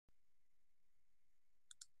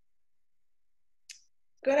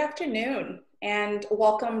Good afternoon, and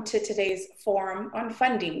welcome to today's forum on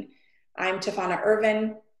funding. I'm Tafana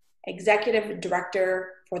Irvin, Executive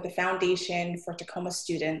Director for the Foundation for Tacoma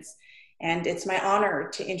Students, and it's my honor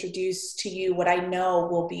to introduce to you what I know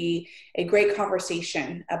will be a great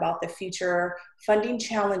conversation about the future funding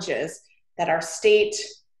challenges that our state,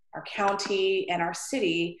 our county, and our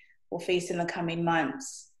city will face in the coming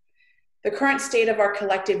months. The current state of our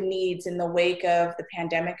collective needs in the wake of the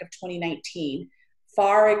pandemic of 2019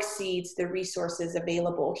 far exceeds the resources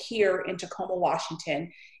available here in Tacoma, Washington,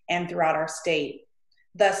 and throughout our state.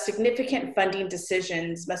 Thus, significant funding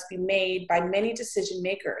decisions must be made by many decision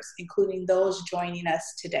makers, including those joining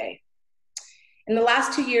us today. In the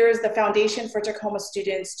last 2 years, the Foundation for Tacoma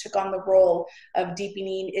Students took on the role of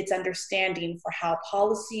deepening its understanding for how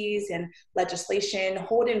policies and legislation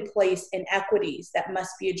hold in place inequities that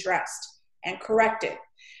must be addressed and corrected,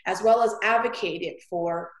 as well as advocated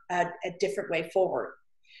for a different way forward.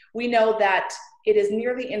 We know that it is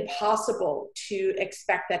nearly impossible to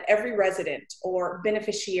expect that every resident or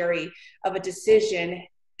beneficiary of a decision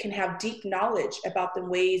can have deep knowledge about the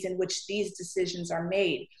ways in which these decisions are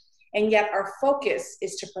made. And yet our focus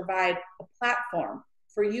is to provide a platform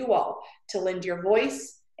for you all to lend your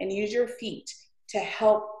voice and use your feet to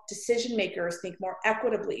help decision makers think more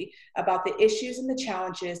equitably about the issues and the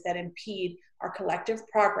challenges that impede our collective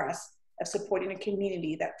progress of supporting a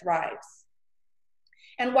community that thrives.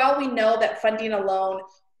 And while we know that funding alone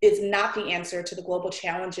is not the answer to the global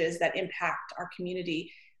challenges that impact our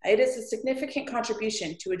community, it is a significant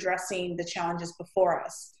contribution to addressing the challenges before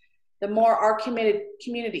us. The more our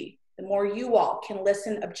community, the more you all can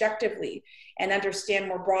listen objectively and understand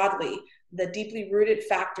more broadly the deeply rooted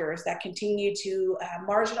factors that continue to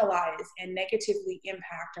marginalize and negatively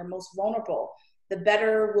impact our most vulnerable, the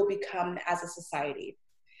better we'll become as a society.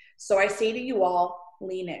 So I say to you all,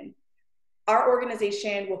 lean in. Our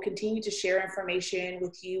organization will continue to share information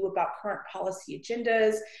with you about current policy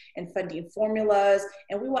agendas and funding formulas,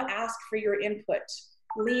 and we will ask for your input.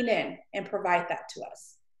 Lean in and provide that to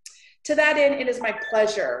us. To that end, it is my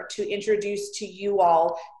pleasure to introduce to you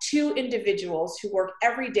all two individuals who work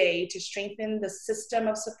every day to strengthen the system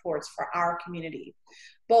of supports for our community.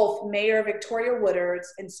 Both Mayor Victoria Woodards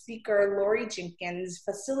and Speaker Laurie Jinkins,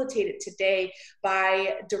 facilitated today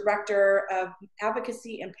by Director of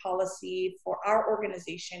Advocacy and Policy for our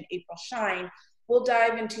organization, April Shine, will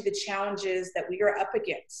dive into the challenges that we are up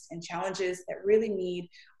against and challenges that really need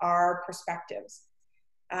our perspectives.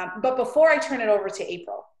 But before I turn it over to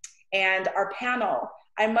April and our panel,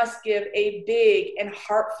 I must give a big and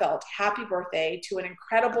heartfelt happy birthday to an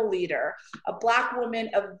incredible leader, a Black woman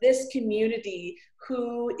of this community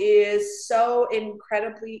who is so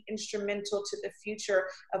incredibly instrumental to the future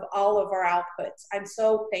of all of our outputs. I'm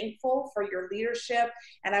so thankful for your leadership,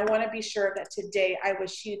 and I want to be sure that today I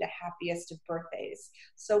wish you the happiest of birthdays.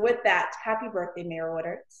 So with that, happy birthday, Mayor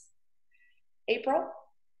Woodards. April?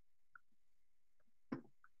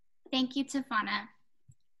 Thank you, Tafana.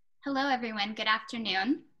 Hello, everyone. Good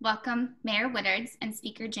afternoon. Welcome, Mayor Woodards and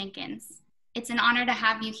Speaker Jinkins. It's an honor to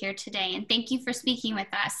have you here today, and thank you for speaking with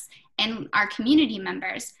us and our community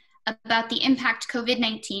members about the impact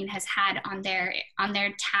COVID-19 has had on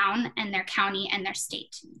their town and their county and their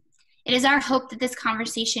state. It is our hope that this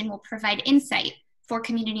conversation will provide insight for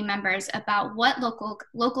community members about what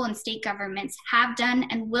local and state governments have done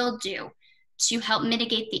and will do to help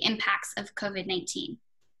mitigate the impacts of COVID-19.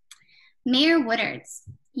 Mayor Woodards,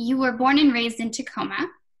 you were born and raised in Tacoma,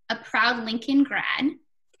 a proud Lincoln grad,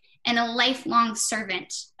 and a lifelong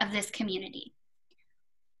servant of this community.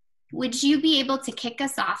 Would you be able to kick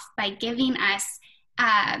us off by giving us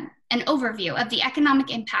an overview of the economic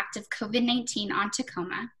impact of COVID-19 on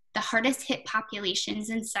Tacoma, the hardest hit populations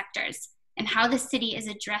and sectors, and how the city is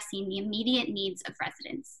addressing the immediate needs of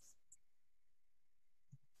residents?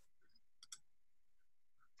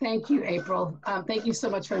 Thank you, April. Thank you so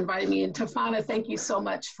much for inviting me. And Tafana, thank you so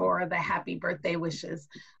much for the happy birthday wishes.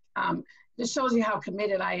 This shows you how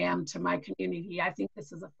committed I am to my community. I think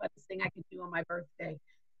this is the funnest thing I can do on my birthday,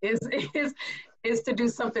 is to do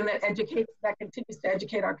something that continues to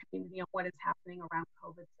educate our community on what is happening around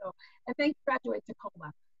COVID. So, and thank you, Graduate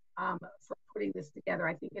Tacoma, for putting this together.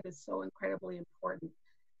 I think it is so incredibly important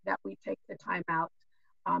that we take the time out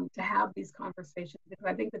to have these conversations, because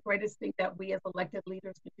I think the greatest thing that we as elected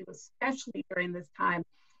leaders can do, especially during this time,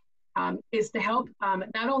 is to help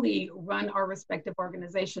not only run our respective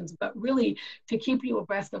organizations, but really to keep you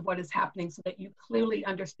abreast of what is happening so that you clearly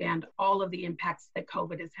understand all of the impacts that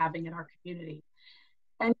COVID is having in our community.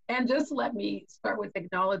 And just let me start with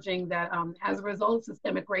acknowledging that as a result of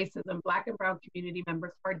systemic racism, Black and Brown community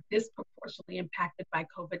members are disproportionately impacted by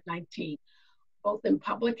COVID-19. both in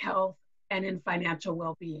public health and in financial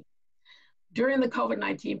well-being. During the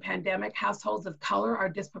COVID-19 pandemic, households of color are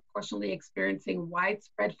disproportionately experiencing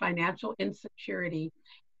widespread financial insecurity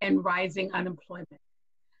and rising unemployment.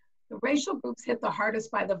 The racial groups hit the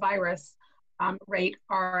hardest by the virus rate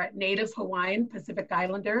are Native Hawaiian, Pacific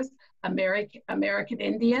Islanders, American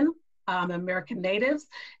Indian, American Natives,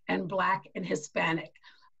 and Black and Hispanic.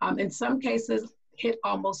 In some cases, hit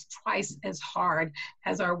almost twice as hard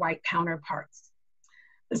as our white counterparts.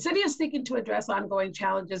 The city is seeking to address ongoing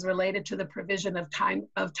challenges related to the provision of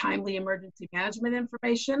timely emergency management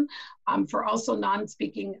information for also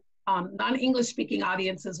non-English speaking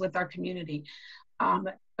audiences with our community.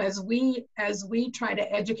 As we try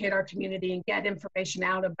to educate our community and get information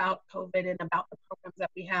out about COVID and about the programs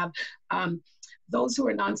that we have, those who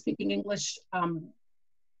are non-speaking English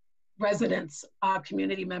residents,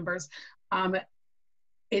 community members,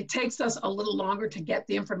 it takes us a little longer to get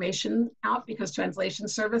the information out because translation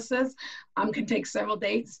services can take several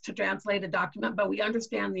days to translate a document, but we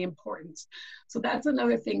understand the importance. So that's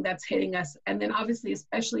another thing that's hitting us. And then obviously,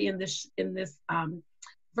 especially in this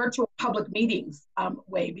virtual public meetings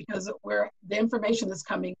way, because the information is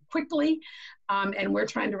coming quickly and we're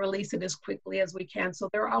trying to release it as quickly as we can. So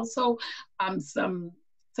there are also some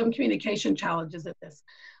communication challenges in this.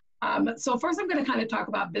 So first I'm going to kind of talk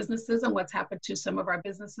about businesses and what's happened to some of our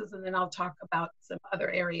businesses, and then I'll talk about some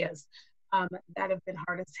other areas that have been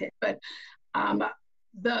hardest hit. But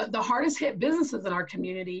the hardest hit businesses in our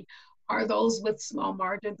community are those with small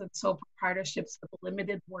margins and sole proprietorships with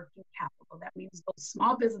limited working capital. That means those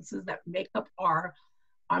small businesses that make up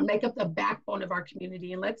the backbone of our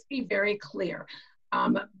community. And let's be very clear,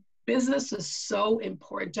 business is so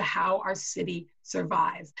important to how our city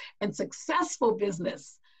survives. And successful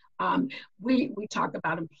business, we talk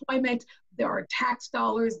about employment, there are tax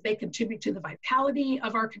dollars, they contribute to the vitality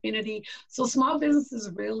of our community. So small business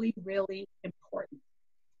is really, really important.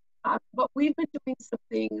 But we've been doing some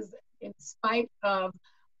things in spite of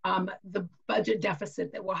the budget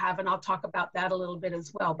deficit that we'll have, and I'll talk about that a little bit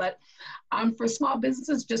as well. But for small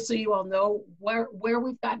businesses, just so you all know where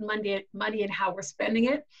we've gotten money and how we're spending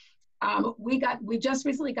it, we just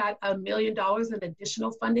recently got $1 million in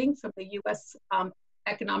additional funding from the U.S.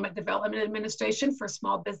 Economic Development Administration for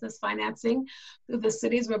small business financing through the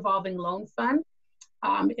city's revolving loan fund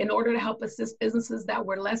in order to help assist businesses that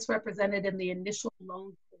were less represented in the initial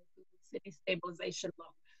loan pool through the city stabilization loan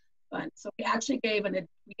fund. So we actually gave $1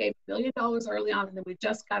 million early on, and then we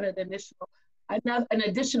just got an additional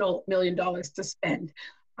 $1 million to spend.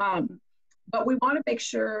 But we want to make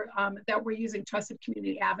sure that we're using trusted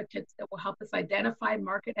community advocates that will help us identify,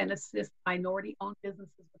 market, and assist minority-owned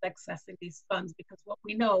businesses with accessing these funds, because what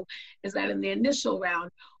we know is that in the initial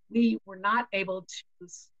round, we were not able to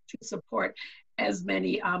support as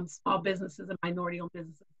many small businesses and minority-owned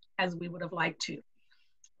businesses as we would have liked to.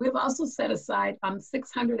 We've also set aside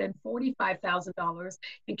 $645,000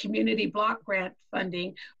 in community block grant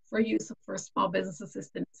funding for use for small business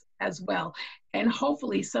assistance as well. And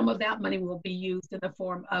hopefully some of that money will be used in the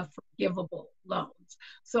form of forgivable loans.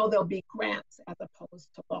 So there'll be grants as opposed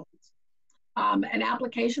to loans. An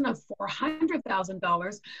application of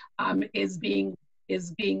 $400,000 is being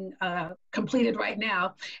completed right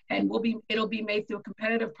now, and it'll be made through a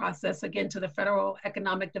competitive process, again, to the Federal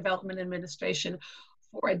Economic Development Administration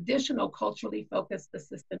for additional culturally focused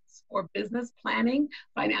assistance for business planning,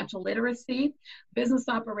 financial literacy, business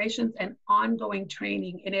operations, and ongoing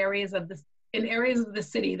training in areas of the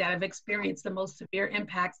city that have experienced the most severe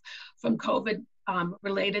impacts from COVID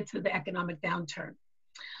related to the economic downturn.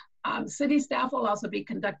 City staff will also be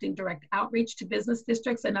conducting direct outreach to business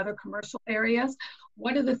districts and other commercial areas.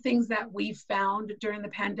 One of the things that we found during the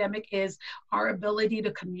pandemic is our ability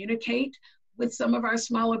to communicate with some of our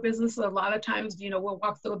smaller businesses. A lot of times, we'll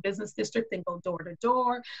walk through a business district and go door to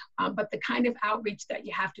door, but the kind of outreach that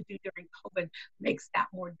you have to do during COVID makes that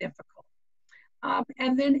more difficult.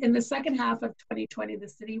 And then in the second half of 2020, the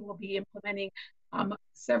city will be implementing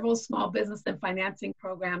several small business and financing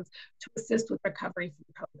programs to assist with recovery from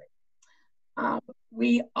COVID.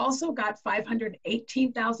 We also got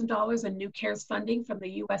 $518,000 in new CARES funding from the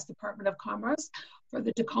U.S. Department of Commerce for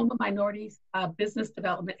the Tacoma Minorities Business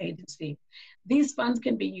Development Agency. These funds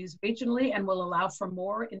can be used regionally and will allow for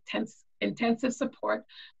more intensive support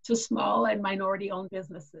to small and minority-owned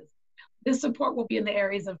businesses. This support will be in the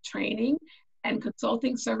areas of training and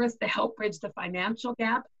consulting service to help bridge the financial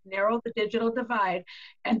gap, narrow the digital divide,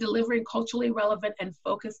 and delivering culturally relevant and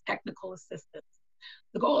focused technical assistance.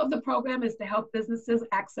 The goal of the program is to help businesses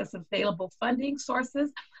access available funding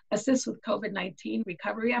sources, assist with COVID-19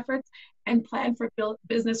 recovery efforts, and plan for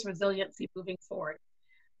business resiliency moving forward.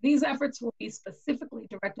 These efforts will be specifically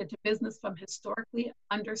directed to business from historically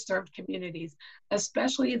underserved communities,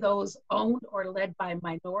 especially those owned or led by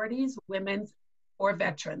minorities, women, or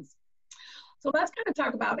veterans. So let's kind of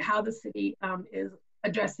talk about how the city is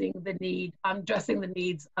addressing the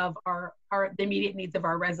needs of the immediate needs of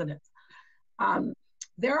our residents.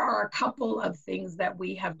 There are a couple of things that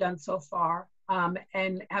we have done so far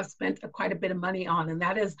and have spent quite a bit of money on, and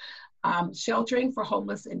that is sheltering for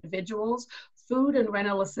homeless individuals, food and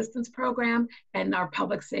rental assistance program, and our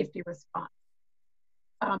public safety response.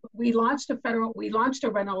 We launched a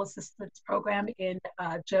rental assistance program in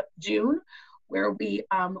June, where we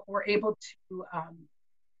were able to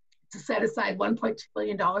set aside $1.2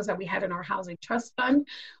 billion that we had in our housing trust fund.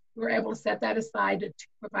 We were able to set that aside to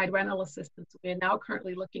provide rental assistance. We are now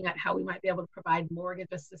currently looking at how we might be able to provide mortgage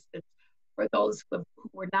assistance for those who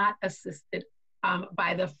were not assisted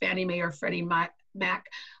by the Fannie Mae or Freddie Mac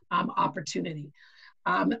opportunity.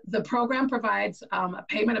 The program provides a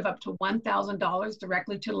payment of up to $1,000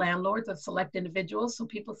 directly to landlords of select individuals. So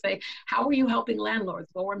people say, how are you helping landlords?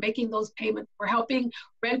 Well, we're making those payments. We're helping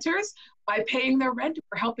renters by paying their rent.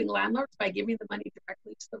 We're helping landlords by giving the money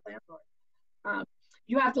directly to the landlord.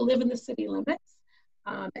 You have to live in the city limits,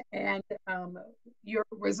 and you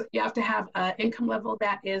have to have an income level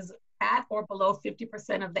that is at or below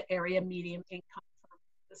 50% of the area median income for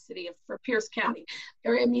the city for Pierce County.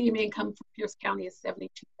 Area median income for Pierce County is $72,000.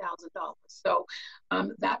 So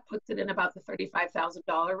that puts it in about the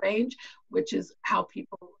 $35,000 range, which is how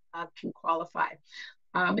people can qualify.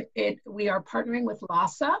 We are partnering with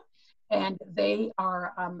LASA, and they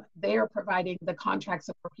are providing the contracts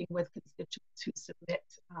of working with constituents who submit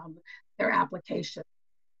their application.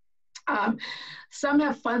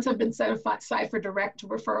 Some funds have been set aside for direct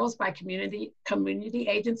referrals by community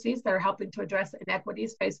agencies that are helping to address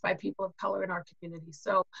inequities faced by people of color in our community.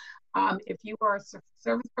 So if you are a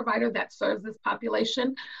service provider that serves this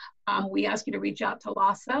population, we ask you to reach out to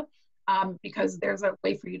LASA because there's a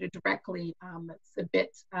way for you to directly submit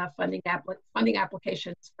funding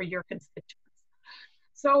applications for your constituents.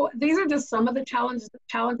 So these are just some of the challenges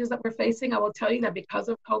that we're facing. I will tell you that because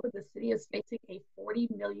of COVID, the city is facing a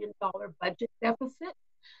 $40 million budget deficit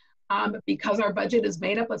because our budget is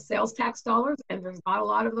made up of sales tax dollars, and there's not a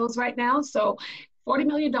lot of those right now. So $40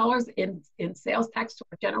 million in sales tax to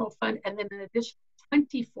our general fund, and then an additional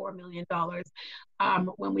 $24 million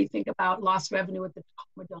when we think about lost revenue at the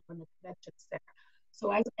Tacoma Dome and the convention center.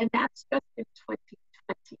 So and that's just in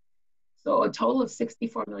 2020. So a total of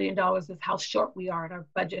 $64 million is how short we are in our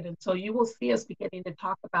budget. And so you will see us beginning to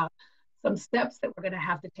talk about some steps that we're going to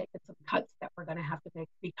have to take and some cuts that we're going to have to make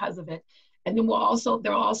because of it. And then there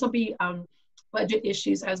will also be budget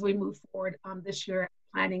issues as we move forward this year,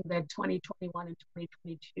 planning the 2021 and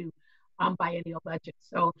 2022 biennial budget.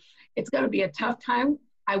 So it's going to be a tough time.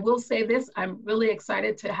 I will say this, I'm really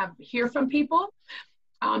excited to hear from people.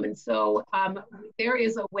 And so there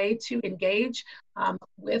is a way to engage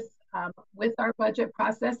with our budget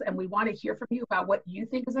process, and we want to hear from you about what you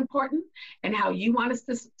think is important and how you want us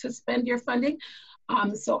to spend your funding.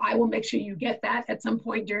 So I will make sure you get that at some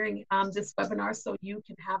point during this webinar so you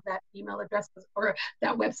can have that email address or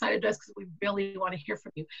that website address, because we really want to hear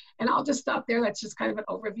from you. And I'll just stop there. That's just kind of an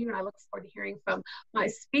overview, and I look forward to hearing from my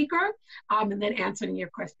speaker and then answering your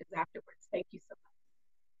questions afterwards. Thank you so much.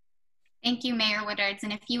 Thank you, Mayor Woodards.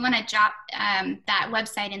 And if you want to drop that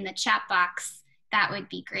website in the chat box, that would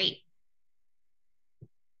be great.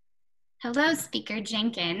 Hello, Speaker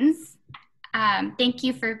Jinkins. Thank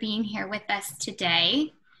you for being here with us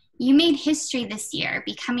today. You made history this year,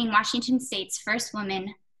 becoming Washington State's first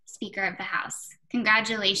woman Speaker of the House.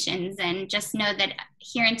 Congratulations, and just know that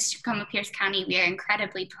here in Tacoma Pierce County, we are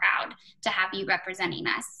incredibly proud to have you representing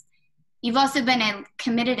us. You've also been a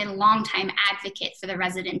committed and longtime advocate for the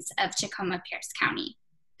residents of Tacoma Pierce County.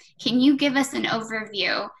 Can you give us an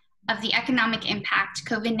overview of the economic impact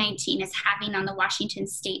COVID-19 is having on the Washington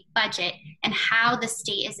State budget and how the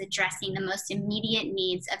state is addressing the most immediate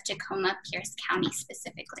needs of Tacoma Pierce County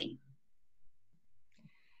specifically?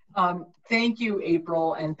 Thank you,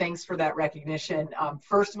 April, and thanks for that recognition.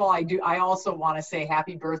 First of all, I also want to say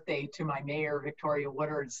happy birthday to my mayor, Victoria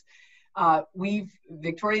Woodards.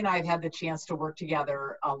 Victoria and I have had the chance to work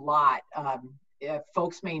together a lot.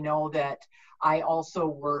 Folks may know that I also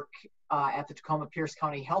work at the Tacoma Pierce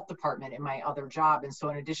County Health Department in my other job. And so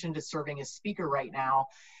in addition to serving as speaker right now,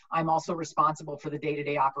 I'm also responsible for the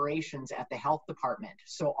day-to-day operations at the health department.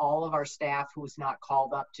 So all of our staff who is not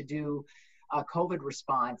called up to do a COVID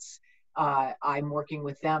response I'm working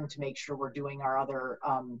with them to make sure we're doing our other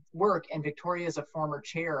work. And Victoria is a former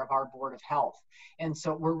chair of our Board of Health. And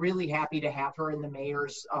so we're really happy to have her in the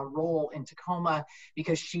mayor's role in Tacoma,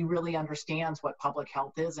 because she really understands what public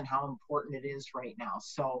health is and how important it is right now.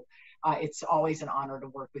 So it's always an honor to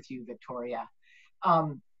work with you, Victoria.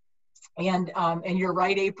 And you're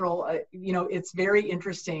right, April, you know, it's very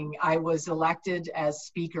interesting. I was elected as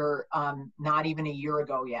speaker not even a year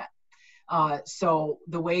ago yet. So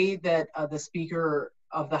the way that the Speaker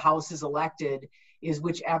of the House is elected is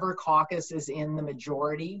whichever caucus is in the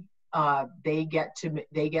majority, they get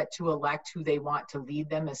to elect who they want to lead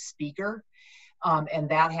them as Speaker. And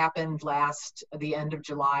that happened the end of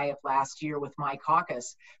July of last year with my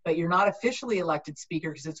caucus. But you're not officially elected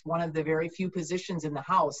Speaker because it's one of the very few positions in the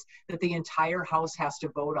House that the entire House has to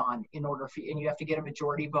vote on and you have to get a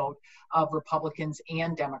majority vote of Republicans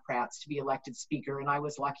and Democrats to be elected Speaker. And I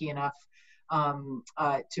was lucky enough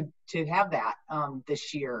to have that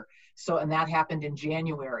this year. So, and that happened in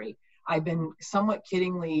January. I've been somewhat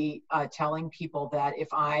kiddingly telling people that if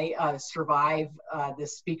I survive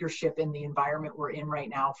this speakership in the environment we're in right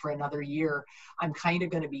now for another year, I'm kind of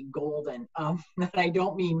going to be golden. And I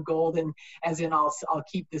don't mean golden as in I'll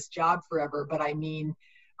keep this job forever, but I mean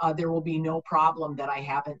there will be no problem that I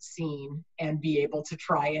haven't seen and be able to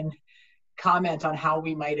try and comment on how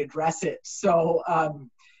we might address it. So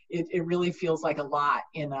it really feels like a lot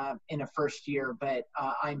in a first year, but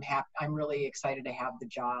I'm really excited to have the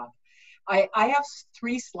job. I have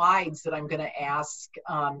 3 slides that I'm going to ask,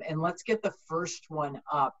 and let's get the first one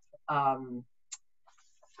up.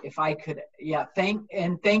 If I could, yeah,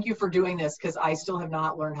 thank you for doing this, because I still have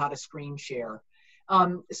not learned how to screen share.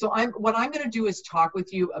 So what I'm going to do is talk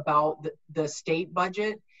with you about the state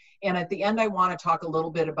budget, and at the end I want to talk a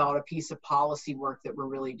little bit about a piece of policy work that we're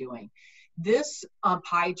really doing. This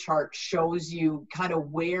pie chart shows you kind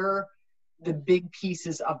of where the big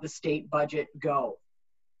pieces of the state budget go.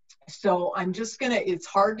 So I'm just gonna, it's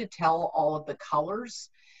hard to tell all of the colors.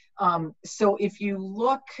 So if you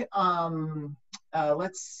look,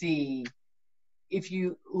 let's see, if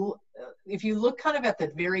you look kind of at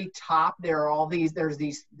the very top, there are all these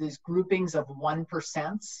groupings of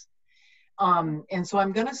 1%. And so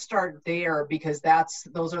I'm gonna start there because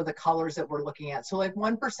those are the colors that we're looking at. So like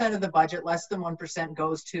 1% of the budget, less than 1%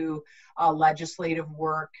 goes to legislative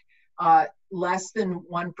work. Less than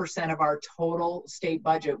 1% of our total state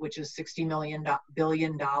budget, which is $60 billion,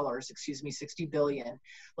 $60 billion.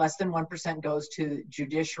 Less than 1% goes to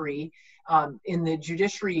judiciary. In the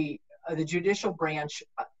judiciary, the judicial branch,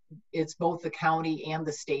 it's both the county and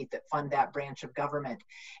the state that fund that branch of government.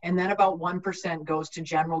 And then about 1% goes to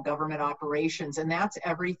general government operations. And that's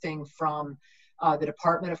everything from the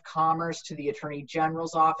Department of Commerce to the Attorney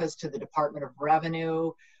General's office to the Department of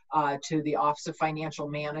Revenue, to the Office of Financial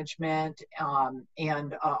Management,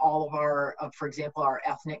 and all of our, for example, our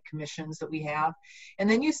ethnic commissions that we have. And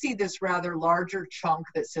then you see this rather larger chunk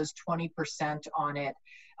that says 20% on it.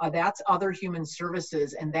 That's other human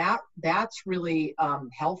services, and that's really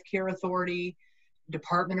Healthcare Authority,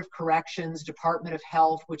 Department of Corrections, Department of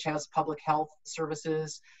Health, which has public health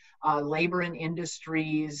services, Labor and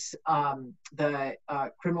Industries, the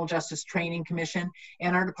Criminal Justice Training Commission,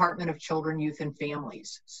 and our Department of Children, Youth, and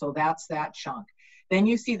Families. So that's that chunk. Then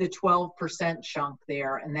you see the 12% chunk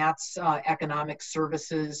there, and that's economic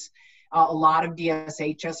services, a lot of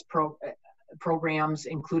DSHS programs,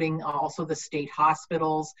 including also the state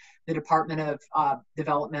hospitals, the Department of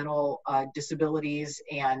Developmental Disabilities,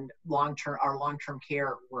 and our long-term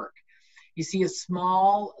care work. You see a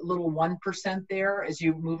small little 1% there as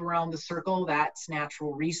you move around the circle. That's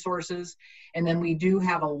natural resources. And then we do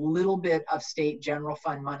have a little bit of state general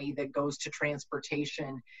fund money that goes to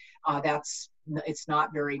transportation. It's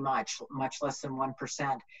not very much less than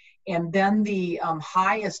 1%. And then the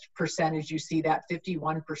highest percentage, you see that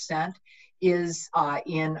 51%, is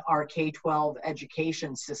in our K-12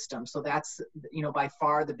 education system. So that's, by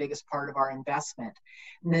far the biggest part of our investment.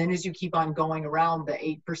 And then as you keep on going around,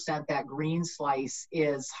 the 8%, that green slice,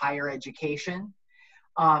 is higher education.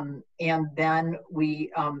 And then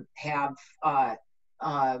we have a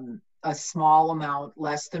small amount,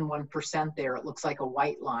 less than 1% there, it looks like a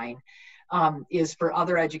white line, is for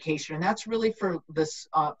other education. And that's really for this,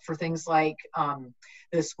 for things like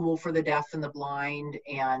the School for the Deaf and the Blind.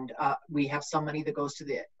 And we have some money that goes to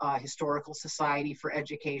the Historical Society for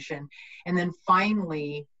education. And then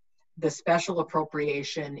finally, the special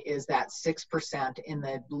appropriation is that 6% in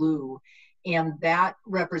the blue. And that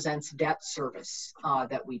represents debt service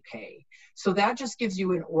that we pay. So that just gives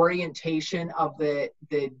you an orientation of the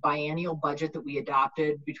biennial budget that we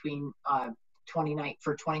adopted between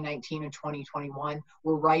for 2019 and 2021.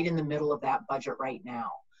 We're right in the middle of that budget right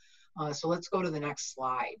now. So let's go to the next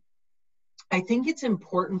slide. I think it's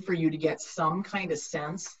important for you to get some kind of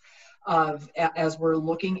sense of, as we're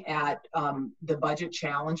looking at the budget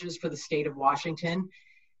challenges for the state of Washington,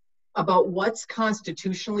 about what's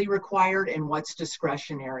constitutionally required and what's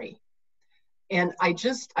discretionary. And I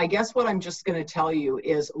guess what I'm just going to tell you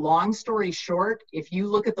is, long story short, if you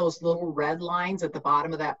look at those little red lines at the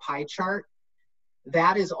bottom of that pie chart,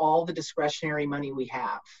 that is all the discretionary money we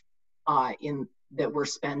have that we're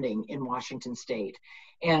spending in Washington State.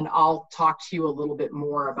 And I'll talk to you a little bit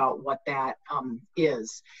more about what that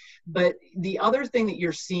is. But the other thing that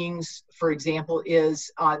you're seeing, for example,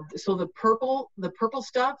 is, so the purple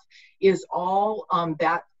stuff is all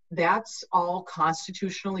that's all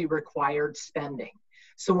constitutionally required spending.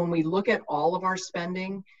 So when we look at all of our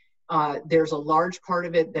spending, there's a large part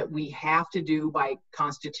of it that we have to do by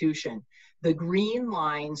Constitution. The green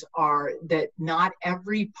lines are that not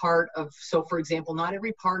every part of, so for example, not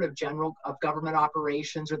every part of government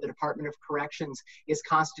operations or the Department of Corrections is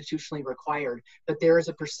constitutionally required, but there is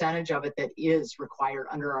a percentage of it that is required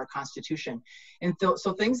under our Constitution. And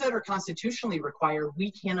so things that are constitutionally required,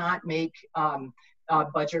 we cannot make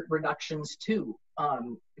budget reductions to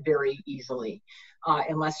very easily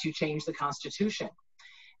unless you change the Constitution.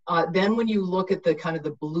 Then when you look at the kind of the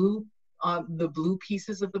blue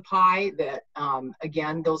pieces of the pie, that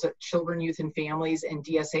again, those are children, youth, and families, and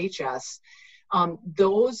DSHS.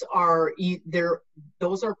 Those are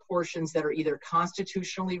portions that are either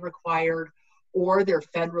constitutionally required or they're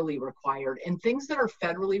federally required. And things that are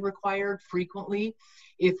federally required, frequently,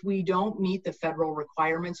 if we don't meet the federal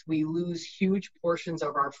requirements, we lose huge portions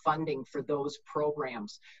of our funding for those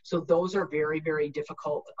programs. So those are very, very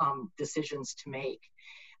difficult decisions to make.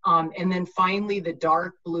 And then finally, the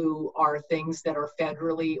dark blue are things that are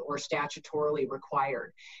federally or statutorily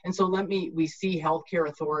required. And so we see healthcare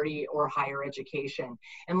authority or higher education.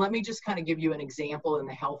 And let me just kind of give you an example in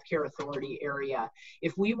the healthcare authority area.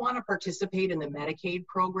 If we want to participate in the Medicaid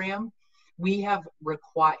program,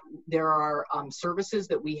 there are services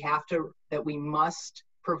that we must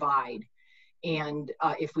provide. And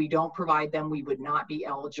if we don't provide them, we would not be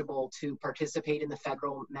eligible to participate in the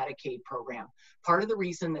federal Medicaid program. Part of the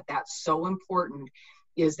reason that that's so important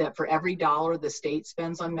is that for every dollar the state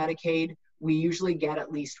spends on Medicaid, we usually get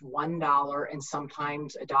at least $1 and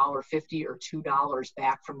sometimes $1.50 or $2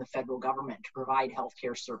 back from the federal government to provide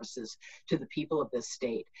healthcare services to the people of this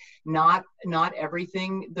state. Not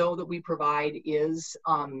everything, though, that we provide is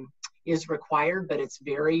required, but it's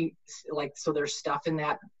very, so there's stuff in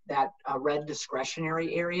that red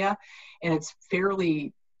discretionary area, and it's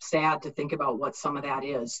fairly sad to think about what some of that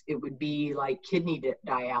is. It would be like kidney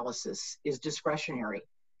dialysis is discretionary.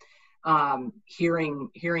 Hearing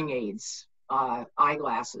aids,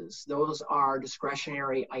 eyeglasses, those are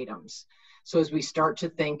discretionary items. So as we start to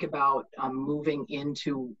think about moving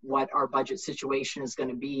into what our budget situation is going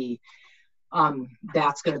to be,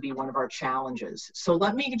 that's going to be one of our challenges. So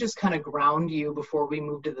let me just kind of ground you before we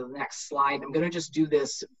move to the next slide. I'm going to just do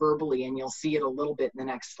this verbally, and you'll see it a little bit in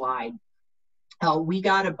the next slide. We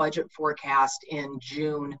got a budget forecast in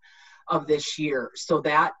June of this year. So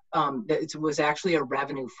that it was actually a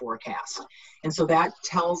revenue forecast. And so that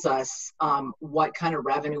tells us what kind of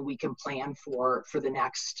revenue we can plan for the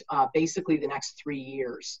next, basically the next 3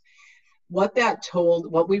 years.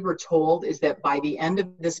 What we were told is that by the end of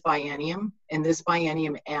this biennium, and this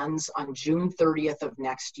biennium ends on June 30th of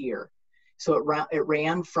next year. So it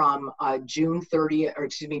ran from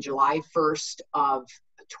July 1st of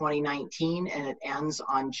 2019, and it ends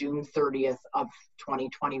on June 30th of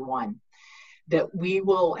 2021. That we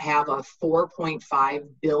will have a $4.5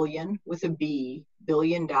 billion with a B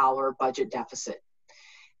 $billion budget deficit.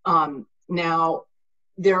 Now,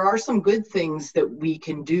 there are some good things that we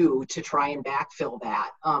can do to try and backfill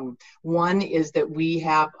that. One is that we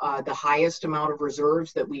have the highest amount of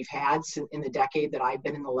reserves that we've had in the decade that I've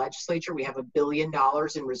been in the legislature. We have $1 billion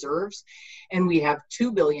in reserves, and we have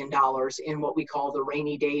 $2 billion in what we call the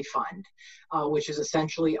rainy day fund, which is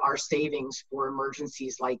essentially our savings for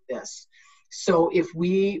emergencies like this. So if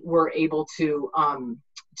we were able to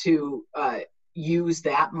use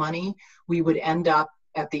that money, we would end up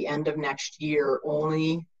at the end of next year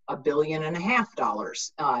only $1.5 billion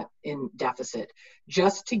in deficit.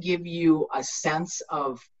 Just to give you a sense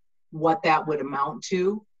of what that would amount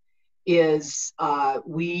to is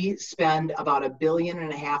we spend about $1.5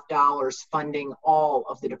 billion funding all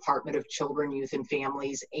of the Department of Children, Youth, and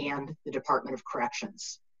Families and the Department of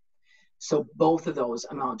Corrections. So both of those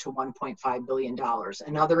amount to $1.5 billion.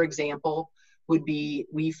 Another example would be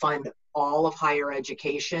we fund all of higher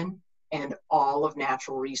education and all of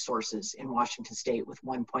natural resources in Washington State with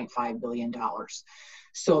 $1.5 billion.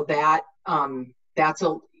 So that's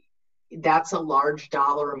a large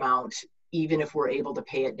dollar amount, even if we're able to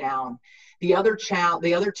pay it down. The other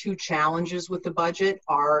two challenges with the budget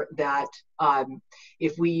are that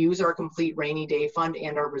if we use our complete rainy day fund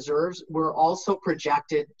and our reserves, we're also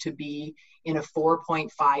projected to be in a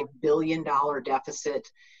 $4.5 billion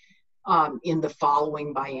deficit in the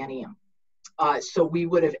following biennium. So we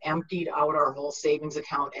would have emptied out our whole savings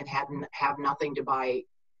account and have nothing to buy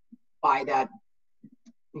that,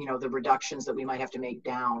 the reductions that we might have to make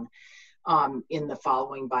down in the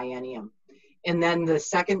following biennium. And then the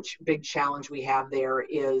second big challenge we have there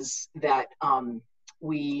is that I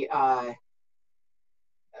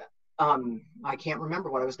can't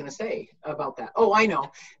remember what I was going to say about that. Oh, I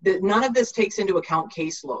know that none of this takes into account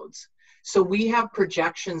caseloads. So we have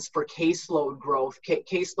projections for caseload growth,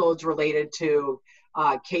 caseloads related to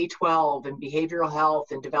K-12 and behavioral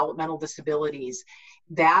health and developmental disabilities.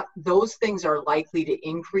 Those things are likely to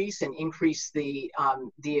increase the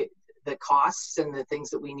costs and the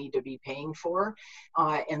things that we need to be paying for.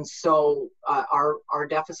 And so our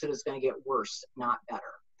deficit is going to get worse, not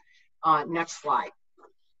better. Next slide.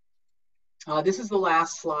 This is the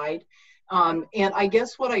last slide. And I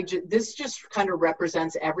guess this just kind of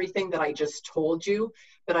represents everything that I just told you,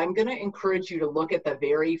 but I'm going to encourage you to look at the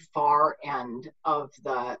very far end of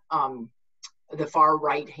the far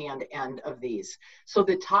right-hand end of these. So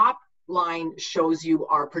the top line shows you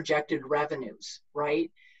our projected revenues, right?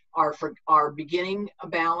 Our beginning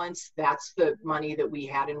balance, that's the money that we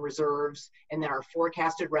had in reserves, and then our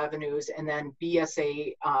forecasted revenues, and then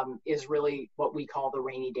BSA is really what we call the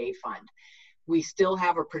rainy day fund. We still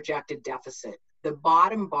have a projected deficit. The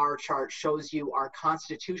bottom bar chart shows you our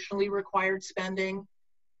constitutionally required spending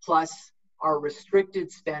plus our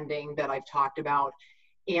restricted spending that I've talked about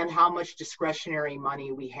and how much discretionary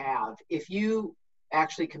money we have. If you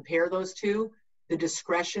actually compare those two, the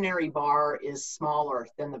discretionary bar is smaller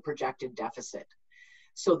than the projected deficit.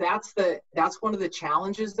 So that's one of the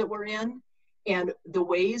challenges that we're in. And the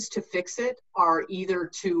ways to fix it are either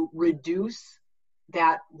to reduce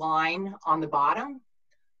that line on the bottom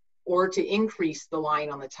or to increase the line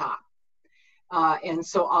on the top. And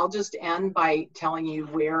so I'll just end by telling you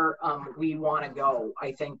where we want to go.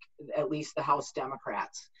 I think at least the House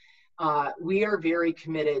Democrats. We are very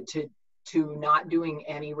committed to not doing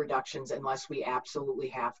any reductions unless we absolutely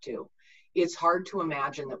have to. It's hard to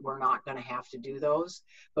imagine that we're not going to have to do those,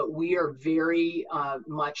 but we are very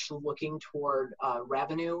much looking toward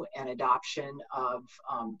revenue and adoption of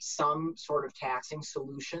some sort of taxing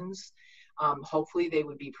solutions. Hopefully they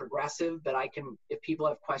would be progressive, but if people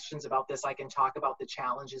have questions about this, I can talk about the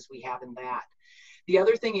challenges we have in that. The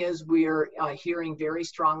other thing is we're hearing very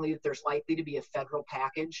strongly that there's likely to be a federal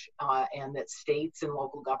package and that states and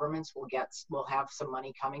local governments will have some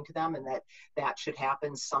money coming to them, and that should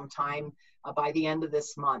happen sometime by the end of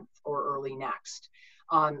this month or early next.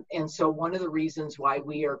 And so one of the reasons why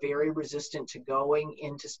we are very resistant to going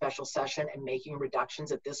into special session and making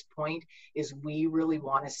reductions at this point is we really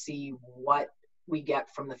want to see what we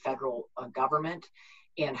get from the federal government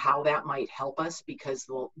and how that might help us, because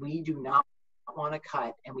we do not want to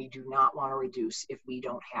cut and we do not want to reduce if we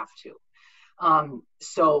don't have to.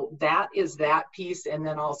 So that is that piece. And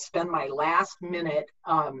then I'll spend my last minute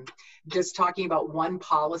just talking about one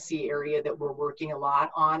policy area that we're working a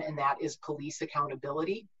lot on, and that is police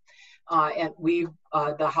accountability. And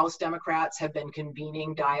the House Democrats have been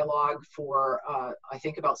convening dialogue for, I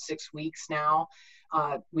think, about 6 weeks now.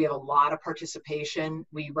 We have a lot of participation.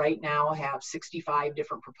 We right now have 65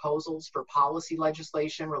 different proposals for policy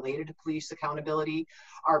legislation related to police accountability.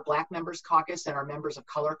 Our Black Members Caucus and our Members of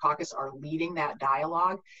Color Caucus are leading that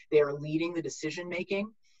dialogue. They are leading the decision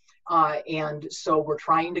making. And so we're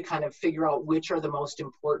trying to kind of figure out which are the most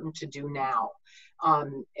important to do now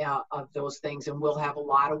of those things. And we'll have a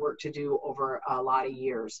lot of work to do over a lot of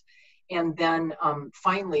years. And then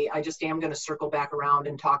finally, I just am going to circle back around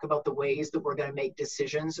and talk about the ways that we're going to make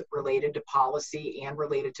decisions related to policy and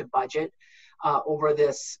related to budget over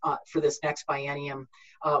this for this next biennium.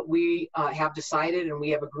 We have decided, and we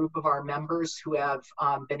have a group of our members who have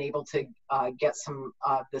been able to get some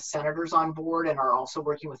of the senators on board and are also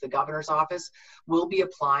working with the governor's office. We'll be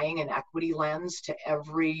applying an equity lens to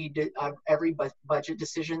every budget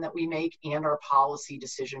decision that we make and our policy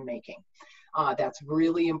decision making. That's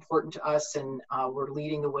really important to us, and we're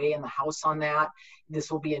leading the way in the House on that.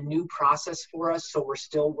 This will be a new process for us, so we're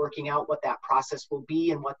still working out what that process will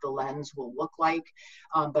be and what the lens will look like,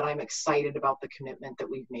 but I'm excited about the commitment that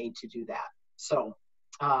we've made to do that. So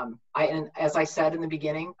And as I said in the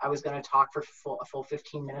beginning, I was going to talk for a full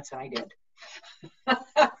 15 minutes, and I did.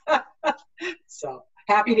 So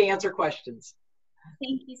happy to answer questions.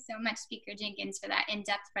 Thank you so much, Speaker Jinkins, for that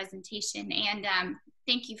in-depth presentation. And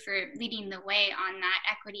thank you for leading the way on that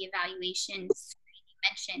equity evaluation screen you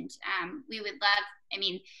mentioned. We would love, I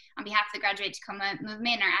mean, on behalf of the Graduate Tacoma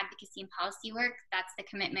movement and our advocacy and policy work, that's the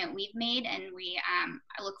commitment we've made. And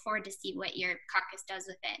I look forward to see what your caucus does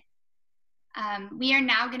with it. We are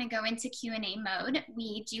now going to go into Q&A mode.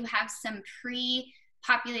 We do have some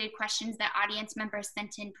pre-populated questions that audience members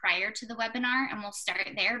sent in prior to the webinar, and we'll start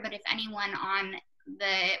there. But if anyone on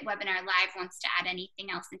the webinar live wants to add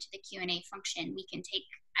anything else into the Q&A function, we can take,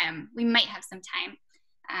 we might have some time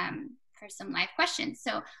for some live questions.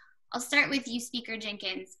 So I'll start with you, Speaker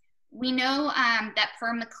Jinkins. We know that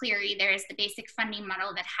per McCleary, there is the basic funding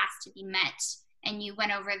model that has to be met, and you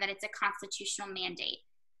went over that it's a constitutional mandate.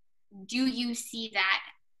 Do you see that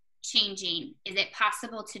changing? Is it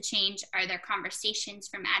possible to change? Are there conversations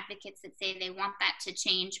from advocates that say they want that to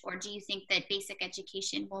change? Or do you think that basic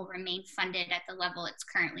education will remain funded at the level it's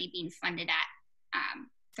currently being funded at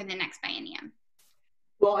for the next biennium?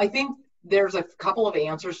 Well, I think there's a couple of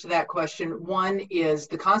answers to that question. One is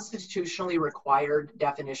the constitutionally required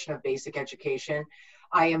definition of basic education,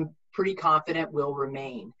 I am pretty confident will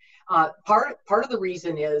remain. Part of the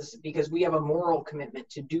reason is because we have a moral commitment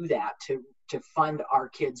to do that, to fund our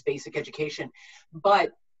kids' basic education.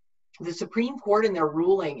 But the Supreme Court in their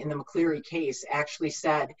ruling in the McCleary case actually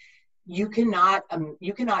said, you cannot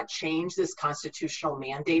change this constitutional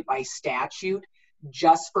mandate by statute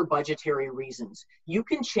just for budgetary reasons. You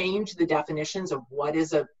can change the definitions of what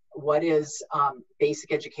is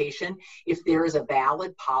basic education if there is a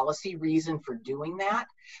valid policy reason for doing that,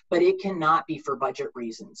 but it cannot be for budget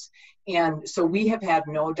reasons. And so we have had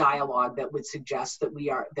no dialogue that would suggest that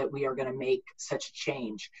we are going to make such a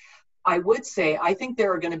change. I would say, I think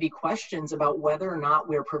there are going to be questions about whether or not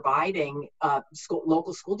we're providing,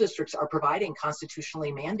 local school districts are providing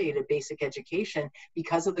constitutionally mandated basic education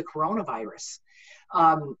because of the coronavirus.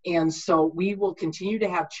 And so we will continue to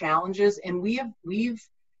have challenges, and we've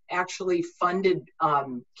actually funded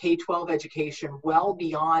K-12 education well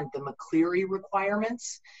beyond the McCleary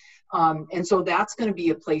requirements. And so that's going to be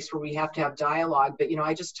a place where we have to have dialogue. But,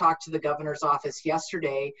 I just talked to the governor's office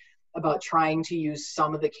yesterday about trying to use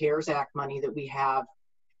some of the CARES Act money that we have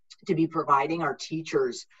to be providing our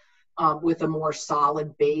teachers with a more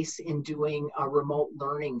solid base in doing remote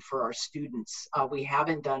learning for our students. We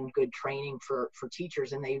haven't done good training for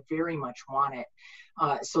teachers, and they very much want it.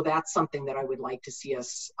 So that's something that I would like to see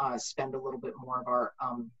us spend a little bit more of our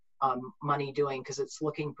money doing, because it's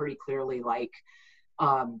looking pretty clearly like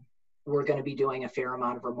we're going to be doing a fair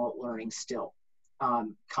amount of remote learning still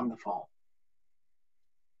come the fall.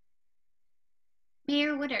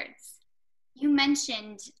 Mayor Woodards, you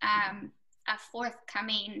mentioned a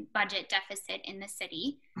forthcoming budget deficit in the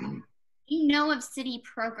city. Do you know of city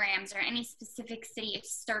programs or any specific city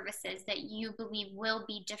services that you believe will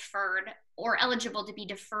be deferred or eligible to be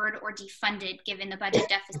deferred or defunded given the budget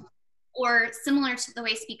deficit? Or similar to the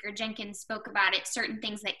way Speaker Jinkins spoke about it, certain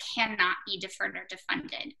things that cannot be deferred or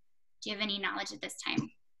defunded? Do you have any knowledge at this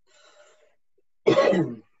time?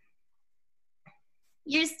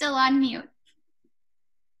 You're still on mute.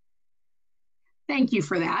 Thank you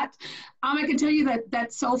for that. I can tell you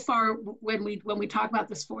that so far, when we talk about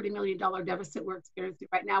this $40 million deficit we're experiencing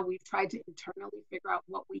right now, we've tried to internally figure out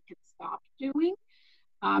what we can stop doing.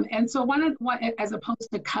 And so as opposed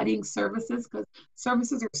to cutting services, because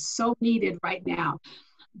services are so needed right now.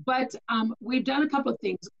 But we've done a couple of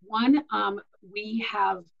things. One, we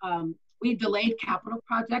delayed capital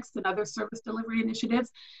projects and other service delivery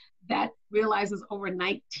initiatives that realizes over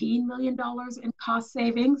 $19 million in cost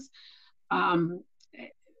savings.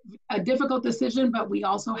 A difficult decision, but we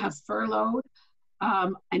also have furloughed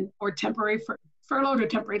or temporary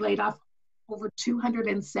laid off over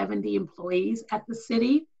 270 employees at the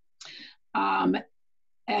city.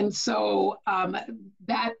 And so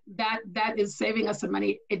that is saving us some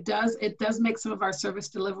money. It does make some of our service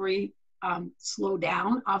delivery slow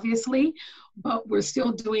down, obviously, but we're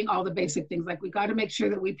still doing all the basic things. Like, we got to make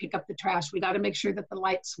sure that we pick up the trash. We got to make sure that the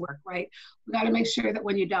lights work, right? We got to make sure that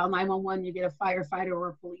when you dial 911, you get a firefighter or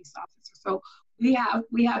a police officer. So we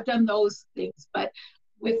have done those things, but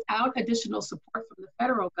without additional support from the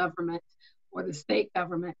federal government or the state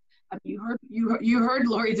government. You heard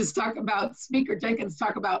Laurie just talk about, Speaker Jinkins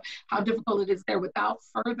talk about how difficult it is there. Without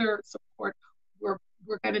further support,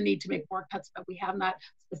 we're going to need to make more cuts, but we have not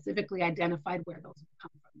specifically identified where those will come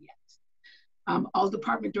from yet. All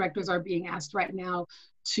department directors are being asked right now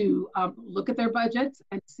to look at their budgets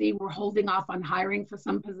and see we're holding off on hiring for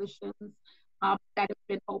some positions that have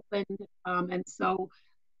been opened. And so,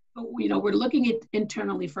 we're looking at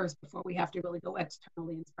internally first before we have to really go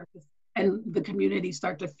externally and start to, and the community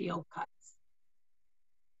start to feel cuts.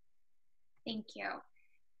 Thank you.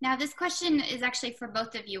 Now, this question is actually for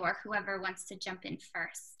both of you or whoever wants to jump in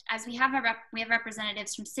first. As we have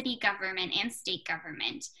representatives from city government and state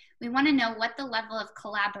government, we want to know what the level of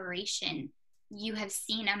collaboration you have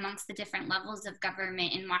seen amongst the different levels of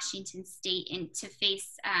government in Washington state in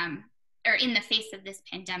the face of this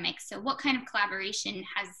pandemic. So what kind of collaboration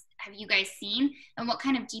have you guys seen, and what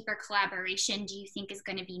kind of deeper collaboration do you think is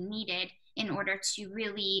going to be needed in order to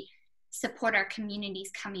really support our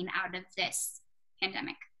communities coming out of this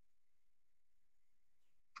pandemic?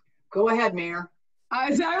 Go ahead, Mayor.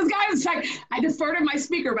 I deferred to my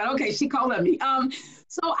speaker, but okay, she called on me.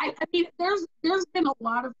 So I mean, there's been a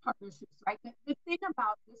lot of partnerships, right? The thing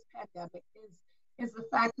about this pandemic is the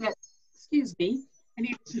fact that, excuse me,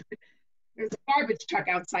 there's a garbage truck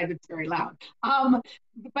outside that's very loud.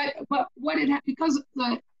 But what because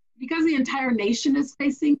the entire nation is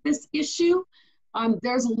facing this issue,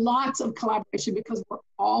 there's lots of collaboration because we're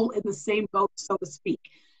all in the same boat, so to speak.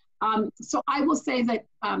 So I will say that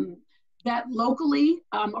that locally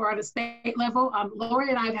or at a state level, Laurie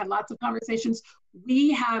and I have had lots of conversations.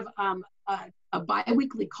 We have a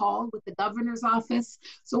bi-weekly call with the governor's office.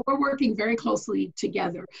 So we're working very closely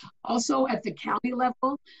together. Also at the county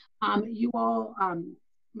level, you all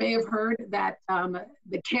may have heard that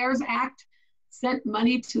the CARES Act sent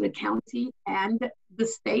money to the county and the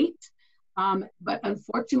state. But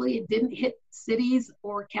unfortunately, it didn't hit cities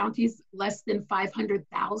or counties less than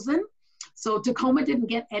 500,000. So Tacoma didn't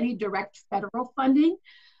get any direct federal funding,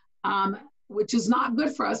 which is not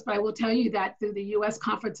good for us. But I will tell you that through the U.S.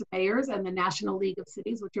 Conference of Mayors and the National League of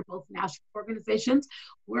Cities, which are both national organizations,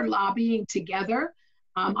 we're lobbying together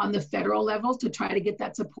on the federal level to try to get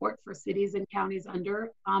that support for cities and counties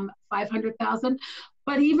under 500,000.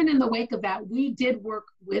 But even in the wake of that, we did work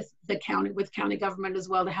with county government as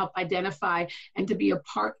well to help identify and to be a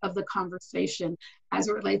part of the conversation as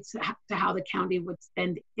it relates to how the county would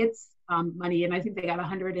spend its money. And I think they got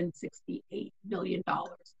 $168 million.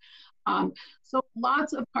 So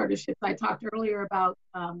lots of partnerships. I talked earlier about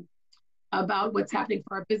what's happening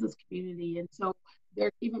for our business community. And so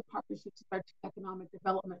there's even partnerships with our economic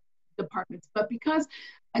development departments. But because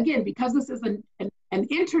this is an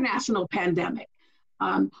international pandemic,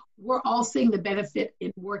 we're all seeing the benefit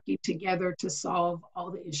in working together to solve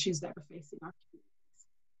all the issues that are facing our communities.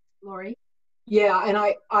 Laurie? Yeah, and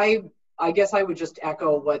I guess I would just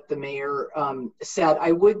echo what the mayor said.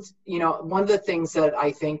 I would, one of the things that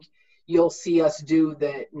I think you'll see us do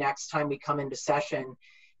the next time we come into session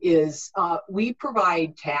is we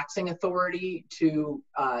provide taxing authority to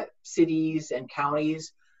cities and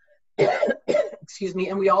counties. Excuse me,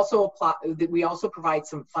 and we also provide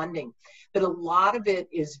some funding, but a lot of it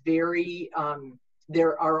is very.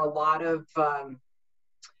 There are a lot of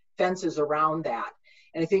fences around that.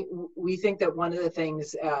 And we think that one of the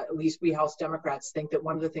things, at least we House Democrats think that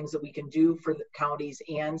one of the things that we can do for the counties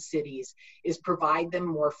and cities is provide them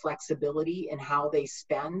more flexibility in how they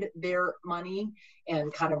spend their money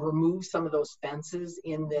and kind of remove some of those fences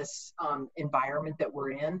in this environment that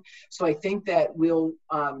we're in. So I think that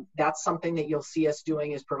that's something that you'll see us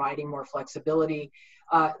doing, is providing more flexibility.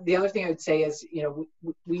 The other thing I would say is,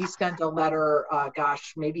 we sent a letter,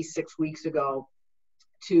 maybe 6 weeks ago,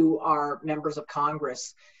 to our members of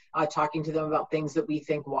Congress, talking to them about things that we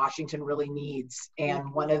think Washington really needs.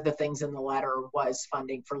 And one of the things in the letter was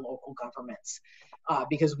funding for local governments,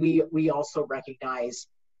 because we also recognize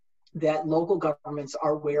that local governments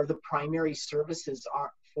are where the primary services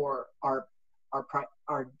are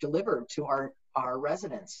delivered to our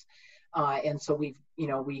residents. And so we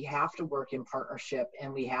have to work in partnership,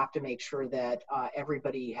 and we have to make sure that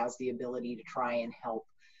everybody has the ability to try and help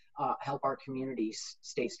our communities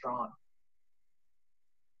stay strong.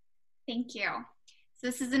 Thank you. So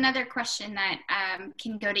this is another question that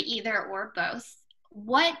can go to either or both.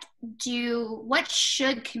 What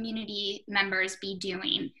should community members be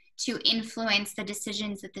doing to influence the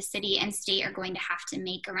decisions that the city and state are going to have to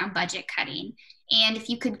make around budget cutting? And if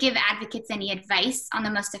you could give advocates any advice on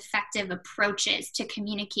the most effective approaches to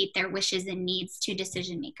communicate their wishes and needs to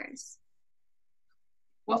decision makers.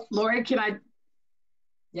 Well, Laurie, can I?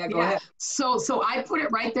 Yeah, go ahead. So I put it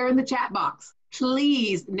right there in the chat box.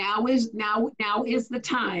 Please, now is the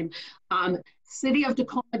time.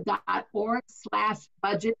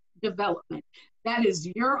 cityofTacoma.org/budget development. That is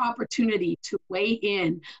your opportunity to weigh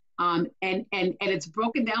in And it's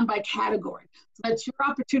broken down by category. So that's your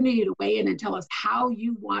opportunity to weigh in and tell us how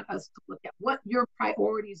you want us to look at what your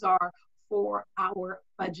priorities are for our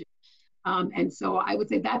budget. And so I would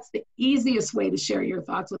say that's the easiest way to share your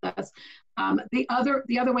thoughts with us. The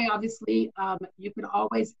other way, obviously, you can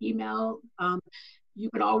always email, you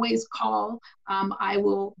can always call. I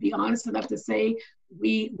will be honest enough to say,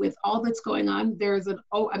 with all that's going on,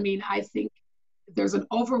 I think there's an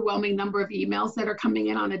overwhelming number of emails that are coming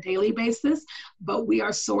in on a daily basis, but we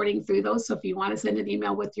are sorting through those. So if you want to send an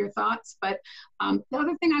email with your thoughts. But the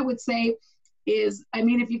other thing I would say is,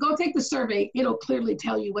 if you go take the survey, it'll clearly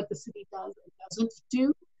tell you what the city does and doesn't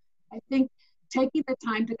do. I think taking the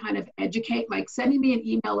time to kind of educate, like sending me an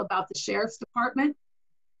email about the sheriff's department,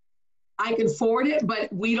 I can forward it,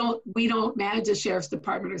 but we don't manage the sheriff's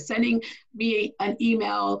department, or sending me an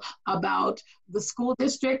email about the school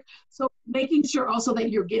district. So making sure also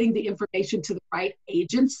that you're getting the information to the right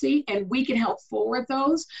agency, and we can help forward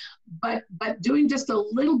those, but doing just a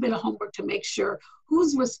little bit of homework to make sure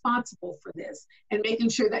who's responsible for this, and making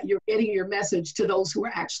sure that you're getting your message to those who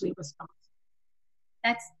are actually responsible.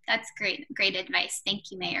 That's great advice.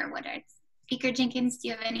 Thank you, Mayor Woodards. Speaker Jinkins, do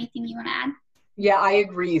you have anything you want to add? Yeah, I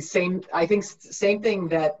agree. I think same thing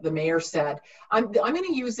that the mayor said. I'm going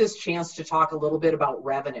to use this chance to talk a little bit about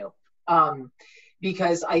revenue,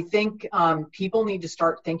 because I think people need to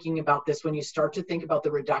start thinking about this when you start to think about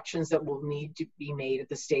the reductions that will need to be made at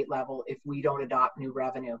the state level if we don't adopt new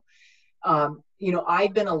revenue.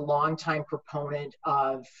 I've been a longtime proponent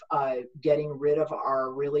of getting rid of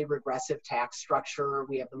our really regressive tax structure.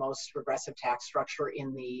 We have the most regressive tax structure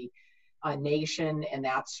in the nation, and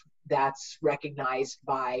that's recognized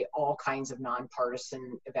by all kinds of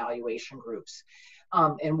nonpartisan evaluation groups.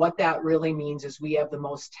 And what that really means is we have the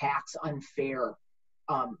most tax unfair,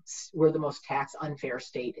 we're the most tax unfair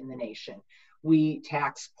state in the nation. We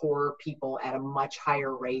tax poor people at a much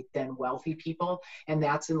higher rate than wealthy people, and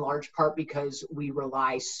that's in large part because we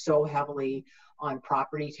rely so heavily on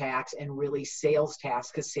property tax and really sales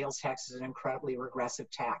tax, because sales tax is an incredibly regressive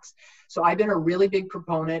tax. So I've been a really big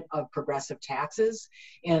proponent of progressive taxes,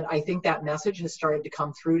 and I think that message has started to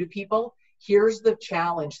come through to people. Here's the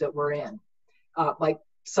challenge that we're in. Like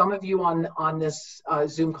some of you on this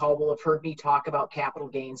Zoom call will have heard me talk about capital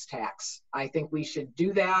gains tax. I think we should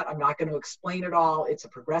do that. I'm not going to explain it all. It's a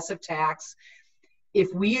progressive tax.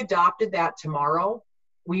 If we adopted that tomorrow,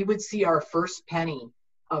 we would see our first penny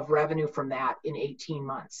of revenue from that in 18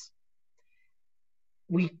 months.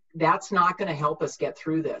 That's not going to help us get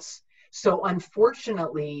through this. So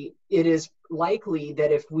unfortunately, it is likely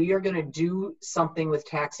that if we are going to do something with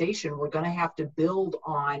taxation, we're going to have to build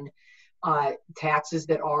on taxes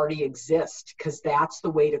that already exist, because that's the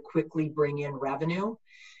way to quickly bring in revenue.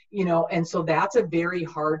 And so that's a very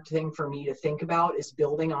hard thing for me to think about, is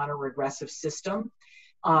building on a regressive system.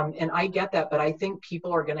 And I get that, but I think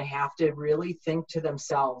people are going to have to really think to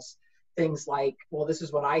themselves things like, well, this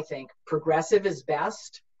is what I think. Progressive is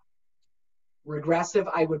best. Regressive,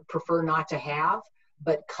 I would prefer not to have,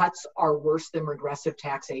 but cuts are worse than regressive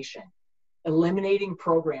taxation. Eliminating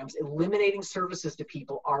programs, eliminating services to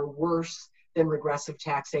people are worse than regressive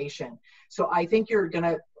taxation. So I think you're going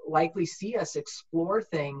to likely see us explore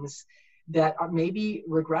things that are maybe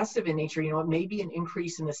regressive in nature. It may be an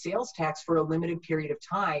increase in the sales tax for a limited period of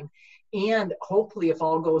time. And hopefully, if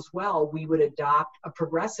all goes well, we would adopt a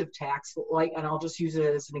progressive tax, and I'll just use it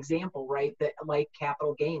as an example, right? That like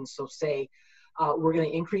capital gains. So say we're going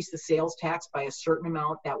to increase the sales tax by a certain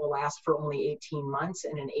amount that will last for only 18 months.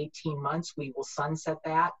 And in 18 months, we will sunset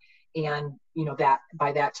that. And, that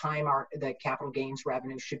by that time, the capital gains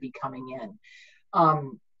revenue should be coming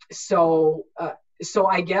in. So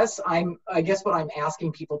I guess what I'm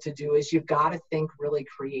asking people to do is you've got to think really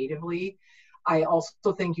creatively. I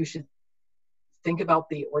also think you should think about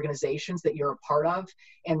the organizations that you're a part of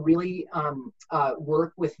and really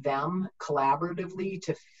work with them collaboratively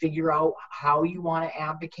to figure out how you want to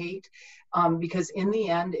advocate. Because in the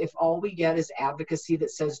end, if all we get is advocacy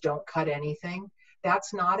that says don't cut anything,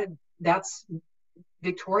 that's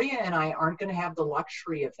Victoria and I aren't going to have the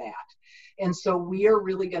luxury of that. And so we are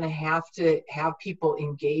really going to have people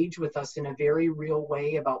engage with us in a very real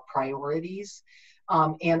way about priorities,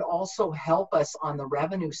 and also help us on the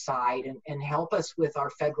revenue side and help us with our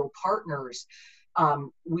federal partners.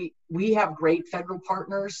 We have great federal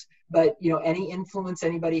partners, but any influence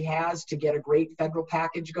anybody has to get a great federal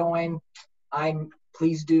package going,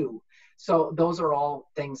 please do. So those are all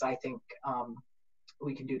things I think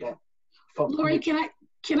we can do to focus. Laurie, can I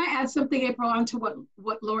add something, April, onto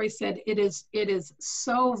what Laurie said? It is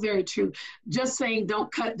so very true. Just saying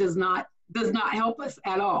don't cut does not does not help us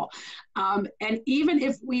at all. And even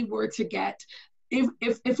if we were to get,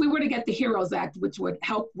 if we were to get the HEROES Act, which would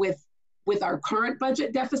help with our current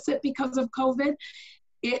budget deficit because of COVID,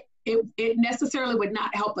 it necessarily would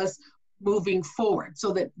not help us moving forward.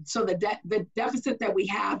 So the deficit that we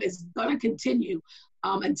have is going to continue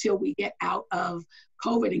until we get out of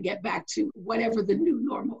COVID and get back to whatever the new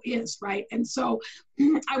normal is, right? And so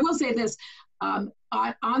I will say this, on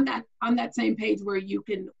that same page where you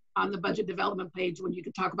can, on the budget development page, when you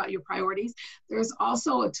can talk about your priorities, there's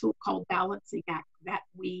also a tool called Balancing Act that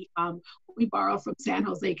we borrow from San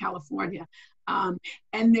Jose, California.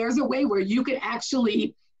 And there's a way where you can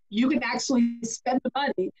actually spend the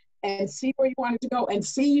money and see where you want it to go and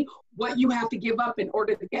see what you have to give up in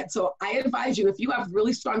order to get. So I advise you, if you have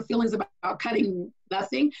really strong feelings about cutting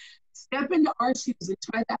nothing, step into our shoes and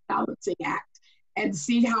try that Balancing Act and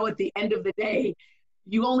see how at the end of the day,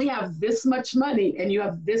 you only have this much money and you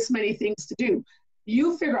have this many things to do.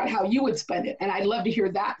 You figure out how you would spend it. And I'd love to hear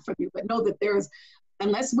that from you, but know that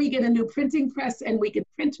unless we get a new printing press and we can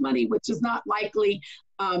print money, which is not likely,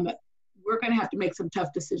 we're going to have to make some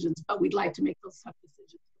tough decisions, but we'd like to make those tough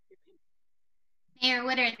decisions. Mayor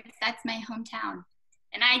Woodards, that's my hometown.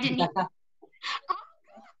 And I didn't even check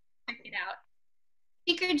it out.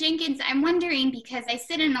 Speaker Jinkins, I'm wondering, because I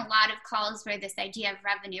sit in a lot of calls where this idea of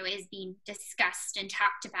revenue is being discussed and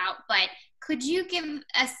talked about, but could you give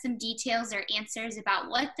us some details or answers about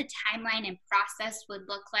what the timeline and process would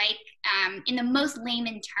look like in the most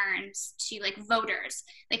layman terms to like voters?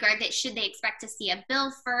 Like, should they expect to see a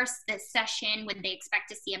bill first this session? Would they expect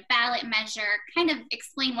to see a ballot measure? Kind of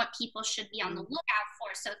explain what people should be on the lookout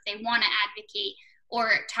for, so if they want to advocate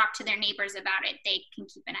or talk to their neighbors about it, they can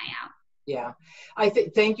keep an eye out. Yeah,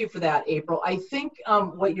 thank you for that, April. I think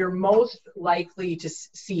what you're most likely to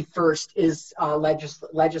see first is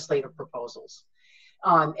legislative proposals.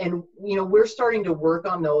 And, we're starting to work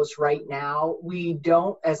on those right now. We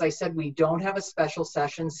don't, as I said, we don't have a special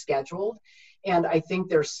session scheduled. And I think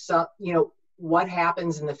there's some, what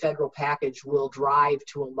happens in the federal package will drive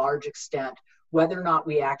to a large extent whether or not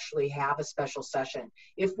we actually have a special session.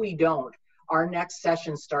 If we don't, our next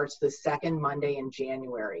session starts the second Monday in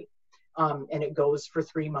January. And it goes for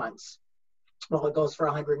 3 months. Well, it goes for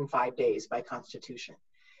 105 days by Constitution.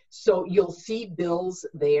 So you'll see bills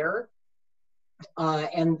there.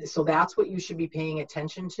 And so that's what you should be paying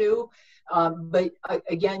attention to. But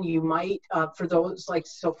again, you might, for those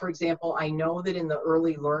so for example, I know that in the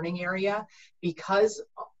early learning area, because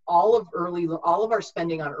all of our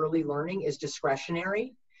spending on early learning is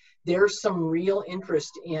discretionary, there's some real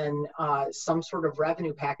interest in some sort of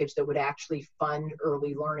revenue package that would actually fund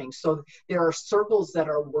early learning. So there are circles that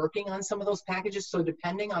are working on some of those packages. So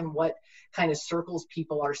depending on what kind of circles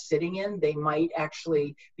people are sitting in, they might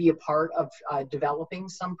actually be a part of developing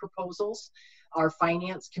some proposals. Our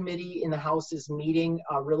finance committee in the House is meeting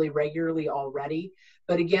really regularly already.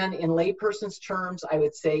 But again, in layperson's terms, I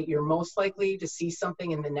would say you're most likely to see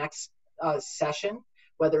something in the next session,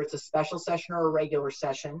 whether it's a special session or a regular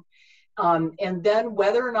session. And then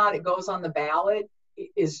whether or not it goes on the ballot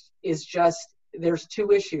is just, there's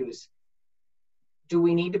two issues. Do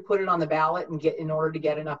we need to put it on the ballot and in order to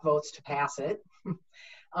get enough votes to pass it?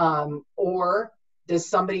 Or does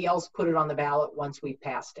somebody else put it on the ballot once we've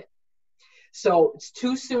passed it? So it's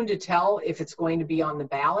too soon to tell if it's going to be on the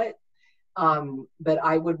ballot. But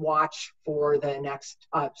I would watch for the next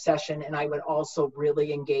session, and I would also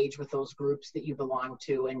really engage with those groups that you belong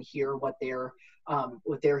to and hear what they're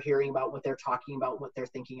hearing about, what they're talking about, what they're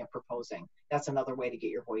thinking of proposing. That's another way to get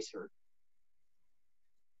your voice heard.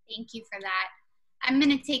 Thank you for that. I'm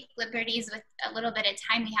going to take liberties with a little bit of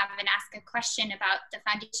time we have and ask a question about the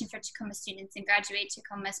Foundation for Tacoma Students and Graduate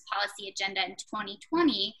Tacoma's policy agenda in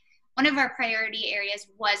 2020. One of our priority areas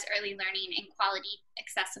was early learning and quality,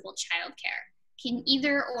 accessible childcare. Can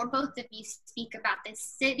either or both of you speak about the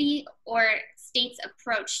city or state's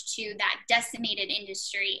approach to that decimated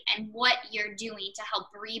industry and what you're doing to help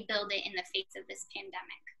rebuild it in the face of this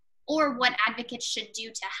pandemic? Or what advocates should do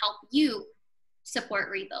to help you support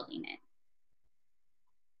rebuilding it?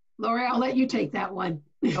 Laurie, I'll let you take that one.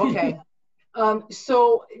 Okay.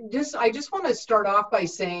 So I just want to start off by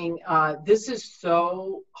saying this is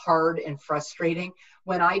so hard and frustrating.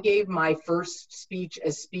 When I gave my first speech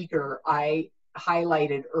as speaker, I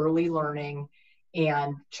highlighted early learning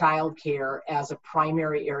and childcare as a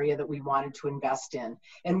primary area that we wanted to invest in.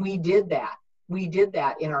 And we did that. We did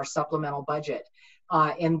that in our supplemental budget.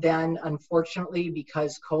 And then unfortunately,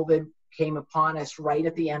 because COVID came upon us right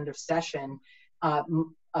at the end of session,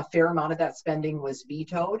 a fair amount of that spending was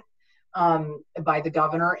vetoed by the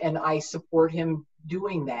governor, and I support him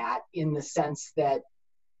doing that in the sense that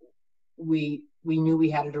we knew we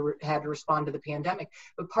had to respond to the pandemic.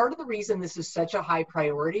 But part of the reason this is such a high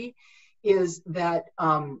priority is that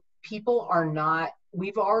people are not,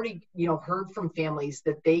 we've already, heard from families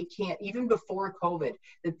that they can't, even before COVID,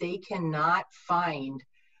 that they cannot find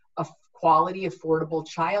a quality, affordable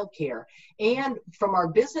childcare. And from our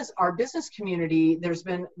business community, there's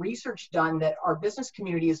been research done that our business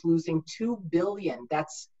community is losing $2 billion,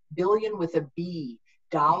 that's billion with a B,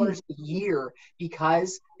 dollars a year,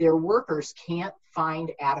 because their workers can't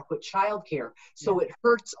find adequate childcare. So it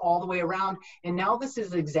hurts all the way around. And now this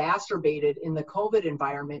is exacerbated in the COVID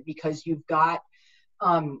environment because you've got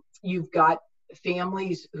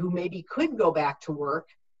families who maybe could go back to work,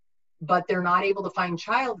 but they're not able to find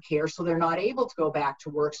childcare, so they're not able to go back to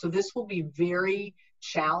work. So this will be very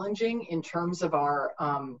challenging in terms of our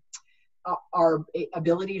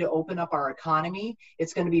ability to open up our economy.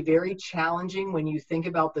 It's going to be very challenging when you think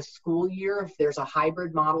about the school year. If there's a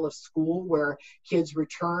hybrid model of school where kids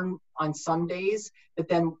return on some days, but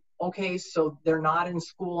then, okay, so they're not in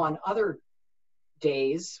school on other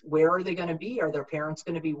days, where are they going to be? Are their parents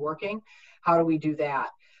going to be working? How do we do that?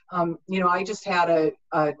 I just had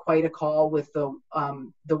quite a call with the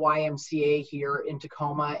YMCA here in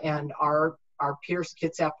Tacoma, and our Pierce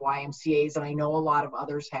Kitsap YMCAs, and I know a lot of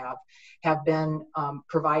others have been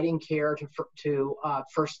providing care to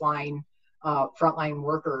frontline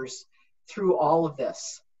workers through all of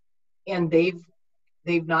this, and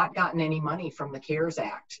they've not gotten any money from the CARES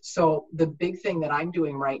Act. So the big thing that I'm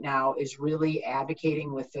doing right now is really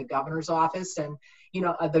advocating with the governor's office. And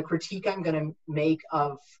the critique I'm going to make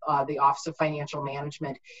of the Office of Financial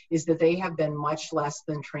Management is that they have been much less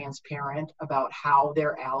than transparent about how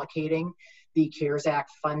they're allocating the CARES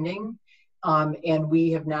Act funding. And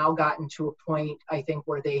we have now gotten to a point, I think,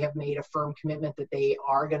 where they have made a firm commitment that they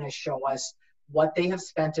are going to show us what they have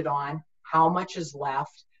spent it on, how much is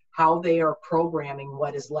left, how they are programming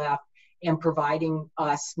what is left, and providing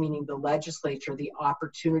us, meaning the legislature, the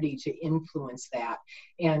opportunity to influence that.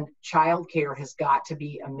 And childcare has got to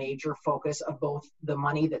be a major focus of both the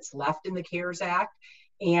money that's left in the CARES Act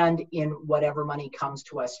and in whatever money comes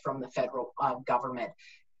to us from the federal government.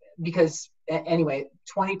 Because anyway,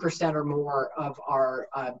 20% or more of our,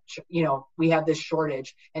 we have this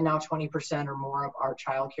shortage, and now 20% or more of our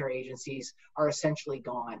childcare agencies are essentially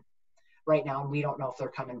gone right now, and we don't know if they're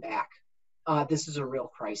coming back. This is a real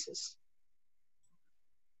crisis.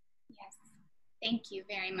 Yes, thank you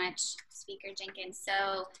very much, Speaker Jinkins.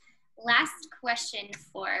 So last question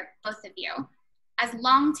for both of you. As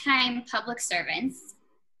longtime public servants,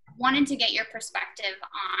 wanted to get your perspective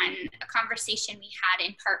on a conversation we had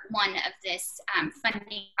in part one of this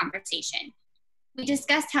funding conversation. We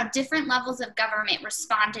discussed how different levels of government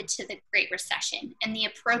responded to the Great Recession and the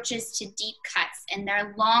approaches to deep cuts and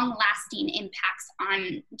their long-lasting impacts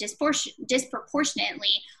on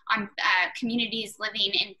disproportionately on communities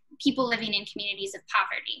living in people living in communities of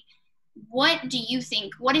poverty. What do you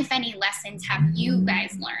think, what if any lessons have you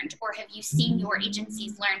guys learned, or have you seen your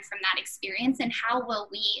agencies learn from that experience, and how will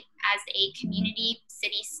we as a community,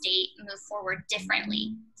 city, state move forward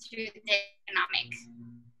differently through the economic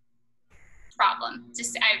problem?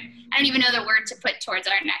 Just I don't even know the word to put towards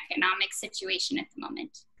our economic situation at the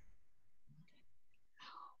moment.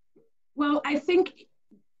 Well, I think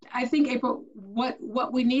April,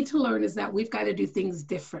 what we need to learn is that we've got to do things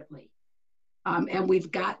differently. And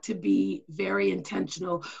we've got to be very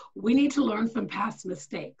intentional. We need to learn from past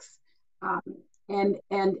mistakes, and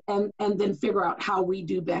then figure out how we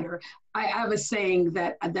do better. I have a saying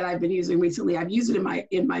that I've been using recently. I've used it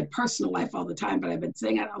in my personal life all the time, but I've been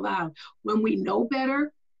saying it out loud. When we know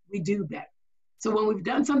better, we do better. So when we've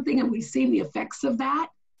done something and we've seen the effects of that,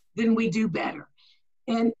 then we do better.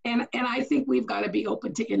 And I think we've got to be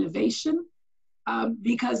open to innovation,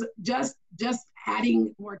 because just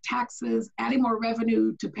adding more taxes, adding more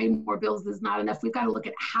revenue to pay more bills is not enough. We've got to look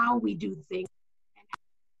at how we do things and how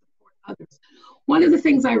we support others. One of the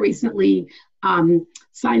things I recently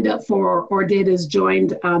signed up for or did is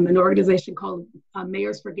joined an organization called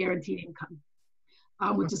Mayors for Guaranteed Income,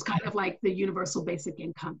 which is kind of like the universal basic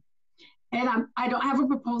income. And I don't have a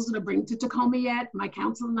proposal to bring to Tacoma yet. My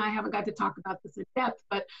council and I haven't got to talk about this in depth,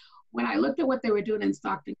 but when I looked at what they were doing in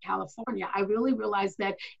Stockton, California, I really realized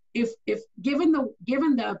that if given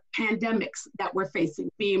the pandemics that we're facing,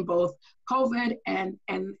 being both COVID and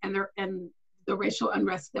the racial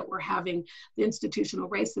unrest that we're having, the institutional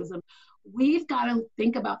racism, we've got to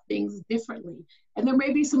think about things differently. And there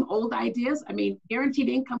may be some old ideas. I mean, guaranteed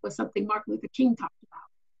income was something Martin Luther King talked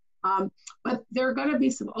about. But there are going to be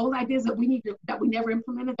some old ideas that we never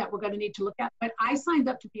implemented that we're going to need to look at. But I signed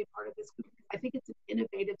up to be a part of this group because I think it's an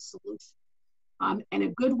innovative solution. and a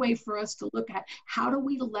good way for us to look at how do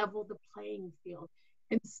we level the playing field.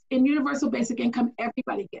 In universal basic income,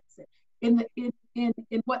 everybody gets it.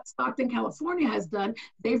 In what Stockton, California has done,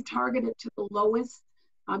 they've targeted to the lowest,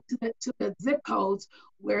 to the zip codes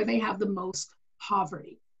where they have the most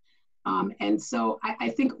poverty. And so I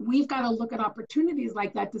think we've got to look at opportunities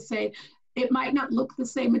like that to say, it might not look the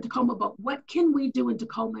same in Tacoma, but what can we do in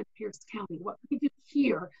Tacoma and Pierce County? What can we do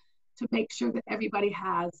here to make sure that everybody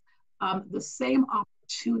has the same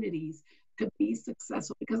opportunities to be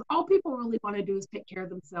successful? Because all people really want to do is take care of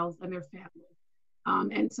themselves and their family.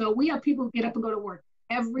 And so we have people who get up and go to work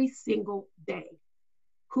every single day,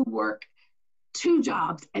 who work 2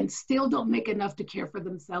 jobs and still don't make enough to care for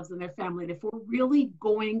themselves and their family. And if we're really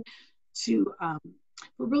going to,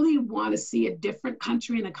 we really want to see a different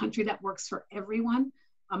country and a country that works for everyone,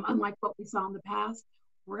 unlike what we saw in the past,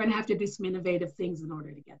 we're going to have to do some innovative things in order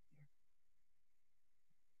to get there.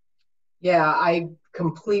 Yeah, I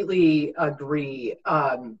completely agree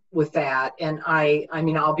with that. And I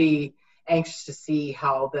mean, I'll be anxious to see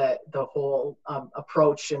how the whole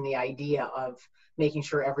approach and the idea of making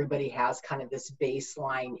sure everybody has kind of this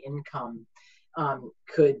baseline income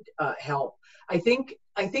could help. I think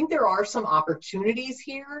there are some opportunities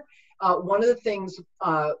here. One of the things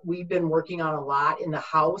we've been working on a lot in the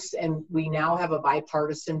House, and we now have a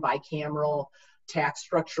bipartisan, bicameral tax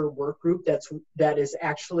structure work group that is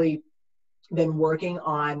actually been working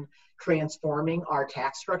on transforming our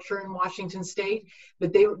tax structure in Washington State.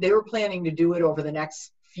 But they were planning to do it over the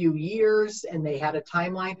next few years, and they had a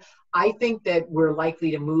timeline. I think that we're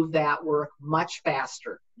likely to move that work much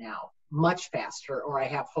faster now, much faster, or I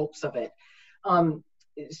have hopes of it.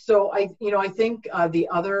 So I think the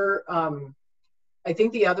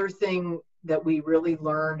other thing that we really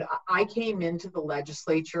learned, I came into the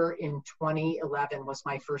legislature in 2011, was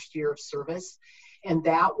my first year of service. And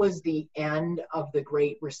that was the end of the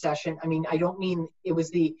Great Recession. I mean, I don't mean it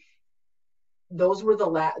was those were the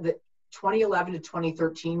 2011 to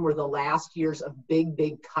 2013 were the last years of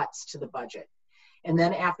big cuts to the budget. And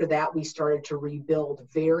then after that, we started to rebuild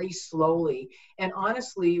very slowly. And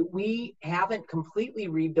honestly, we haven't completely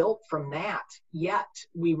rebuilt from that yet.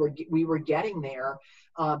 We were getting there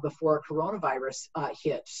before coronavirus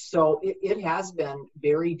hit. So it has been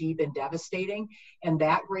very deep and devastating. And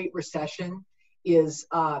that Great Recession is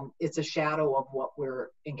it's a shadow of what we're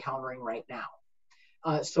encountering right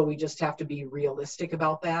now. So we just have to be realistic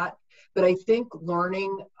about that. But I think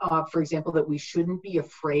learning, for example, that we shouldn't be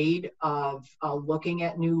afraid of looking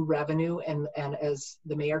at new revenue and as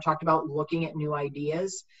the mayor talked about, looking at new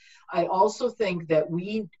ideas. I also think that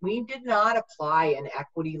we did not apply an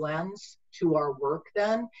equity lens to our work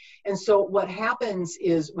then. And so what happens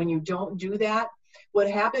is when you don't do that, what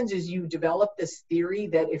happens is you develop this theory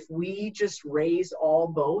that if we just raise all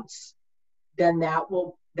boats, then that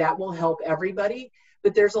will help everybody.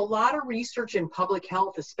 But there's a lot of research in public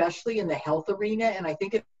health, especially in the health arena, and I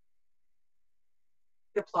think it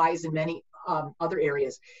applies in many other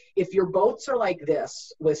areas. If your boats are like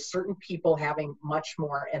this, with certain people having much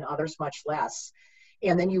more and others much less,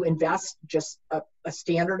 and then you invest just a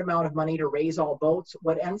standard amount of money to raise all boats,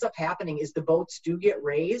 what ends up happening is the boats do get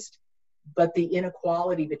raised, but the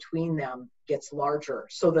inequality between them gets larger.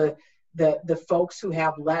 So the folks who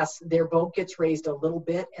have less, their boat gets raised a little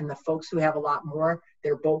bit, and the folks who have a lot more,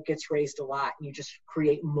 their boat gets raised a lot. And you just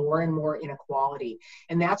create more and more inequality.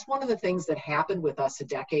 And that's one of the things that happened with us a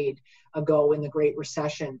decade ago in the Great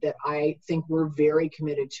Recession that I think we're very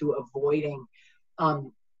committed to avoiding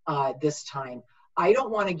this time. I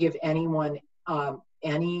don't want to give anyone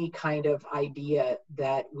any kind of idea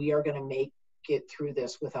that we are going to make it through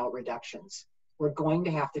this without reductions. We're going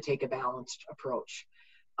to have to take a balanced approach.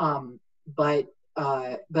 But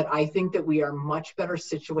I think that we are much better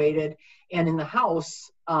situated. And in the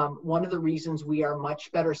House, one of the reasons we are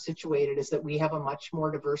much better situated is that we have a much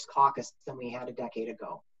more diverse caucus than we had a decade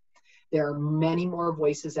ago. There are many more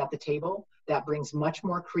voices at the table. That brings much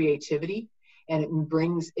more creativity, and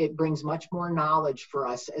it brings much more knowledge for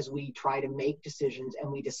us as we try to make decisions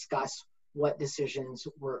and we discuss what decisions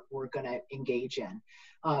we're going to engage in.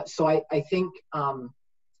 So I think,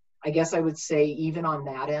 I guess I would say even on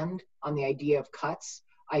that end, on the idea of cuts,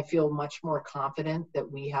 I feel much more confident that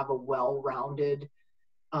we have a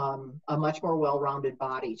much more well-rounded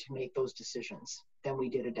body to make those decisions than we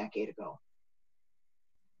did a decade ago.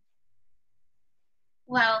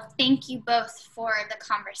 Well, thank you both for the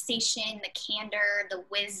conversation, the candor, the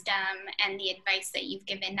wisdom, and the advice that you've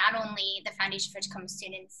given, not only the Foundation for Tacoma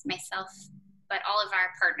Students, myself, but all of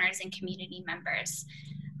our partners and community members.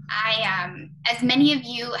 As many of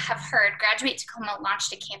you have heard, Graduate Tacoma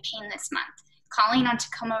launched a campaign this month calling on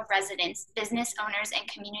Tacoma residents, business owners, and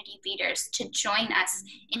community leaders to join us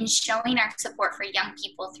in showing our support for young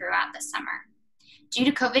people throughout the summer. Due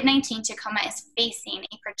to COVID-19, Tacoma is facing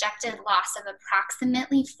a projected loss of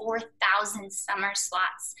approximately 4,000 summer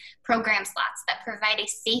slots, program slots that provide a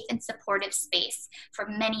safe and supportive space for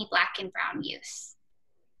many Black and Brown youth.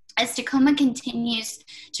 As Tacoma continues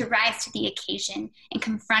to rise to the occasion and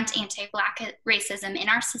confront anti-Black racism in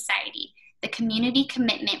our society, the community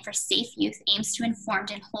commitment for safe youth aims to inform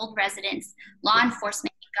and hold residents, law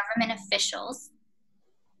enforcement, and government officials.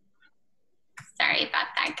 Sorry about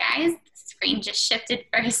that, guys. The screen just shifted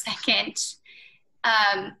for a second.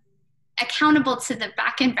 Accountable to the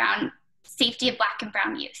Black and Brown safety of Black and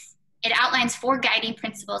Brown youth. It outlines 4 guiding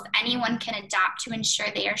principles anyone can adopt to ensure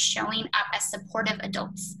they are showing up as supportive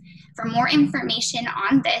adults. For more information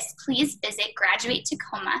on this, please visit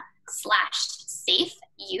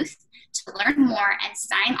graduatetacoma.com/safeyouth to learn more and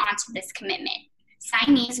sign on to this commitment.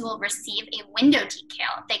 Signees will receive a window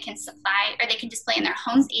decal they can display in their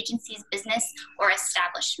homes, agencies, business, or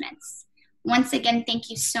establishments. Once again, thank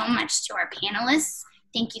you so much to our panelists.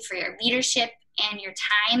 Thank you for your leadership and your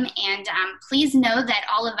time. And please know that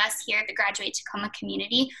all of us here at the Graduate Tacoma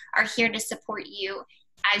community are here to support you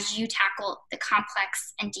as you tackle the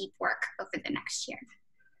complex and deep work over the next year.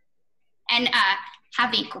 And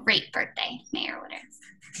have a great birthday, Mayor Woodards.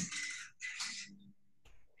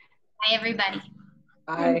 Bye, everybody.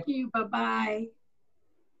 Bye. Thank you. Bye-bye.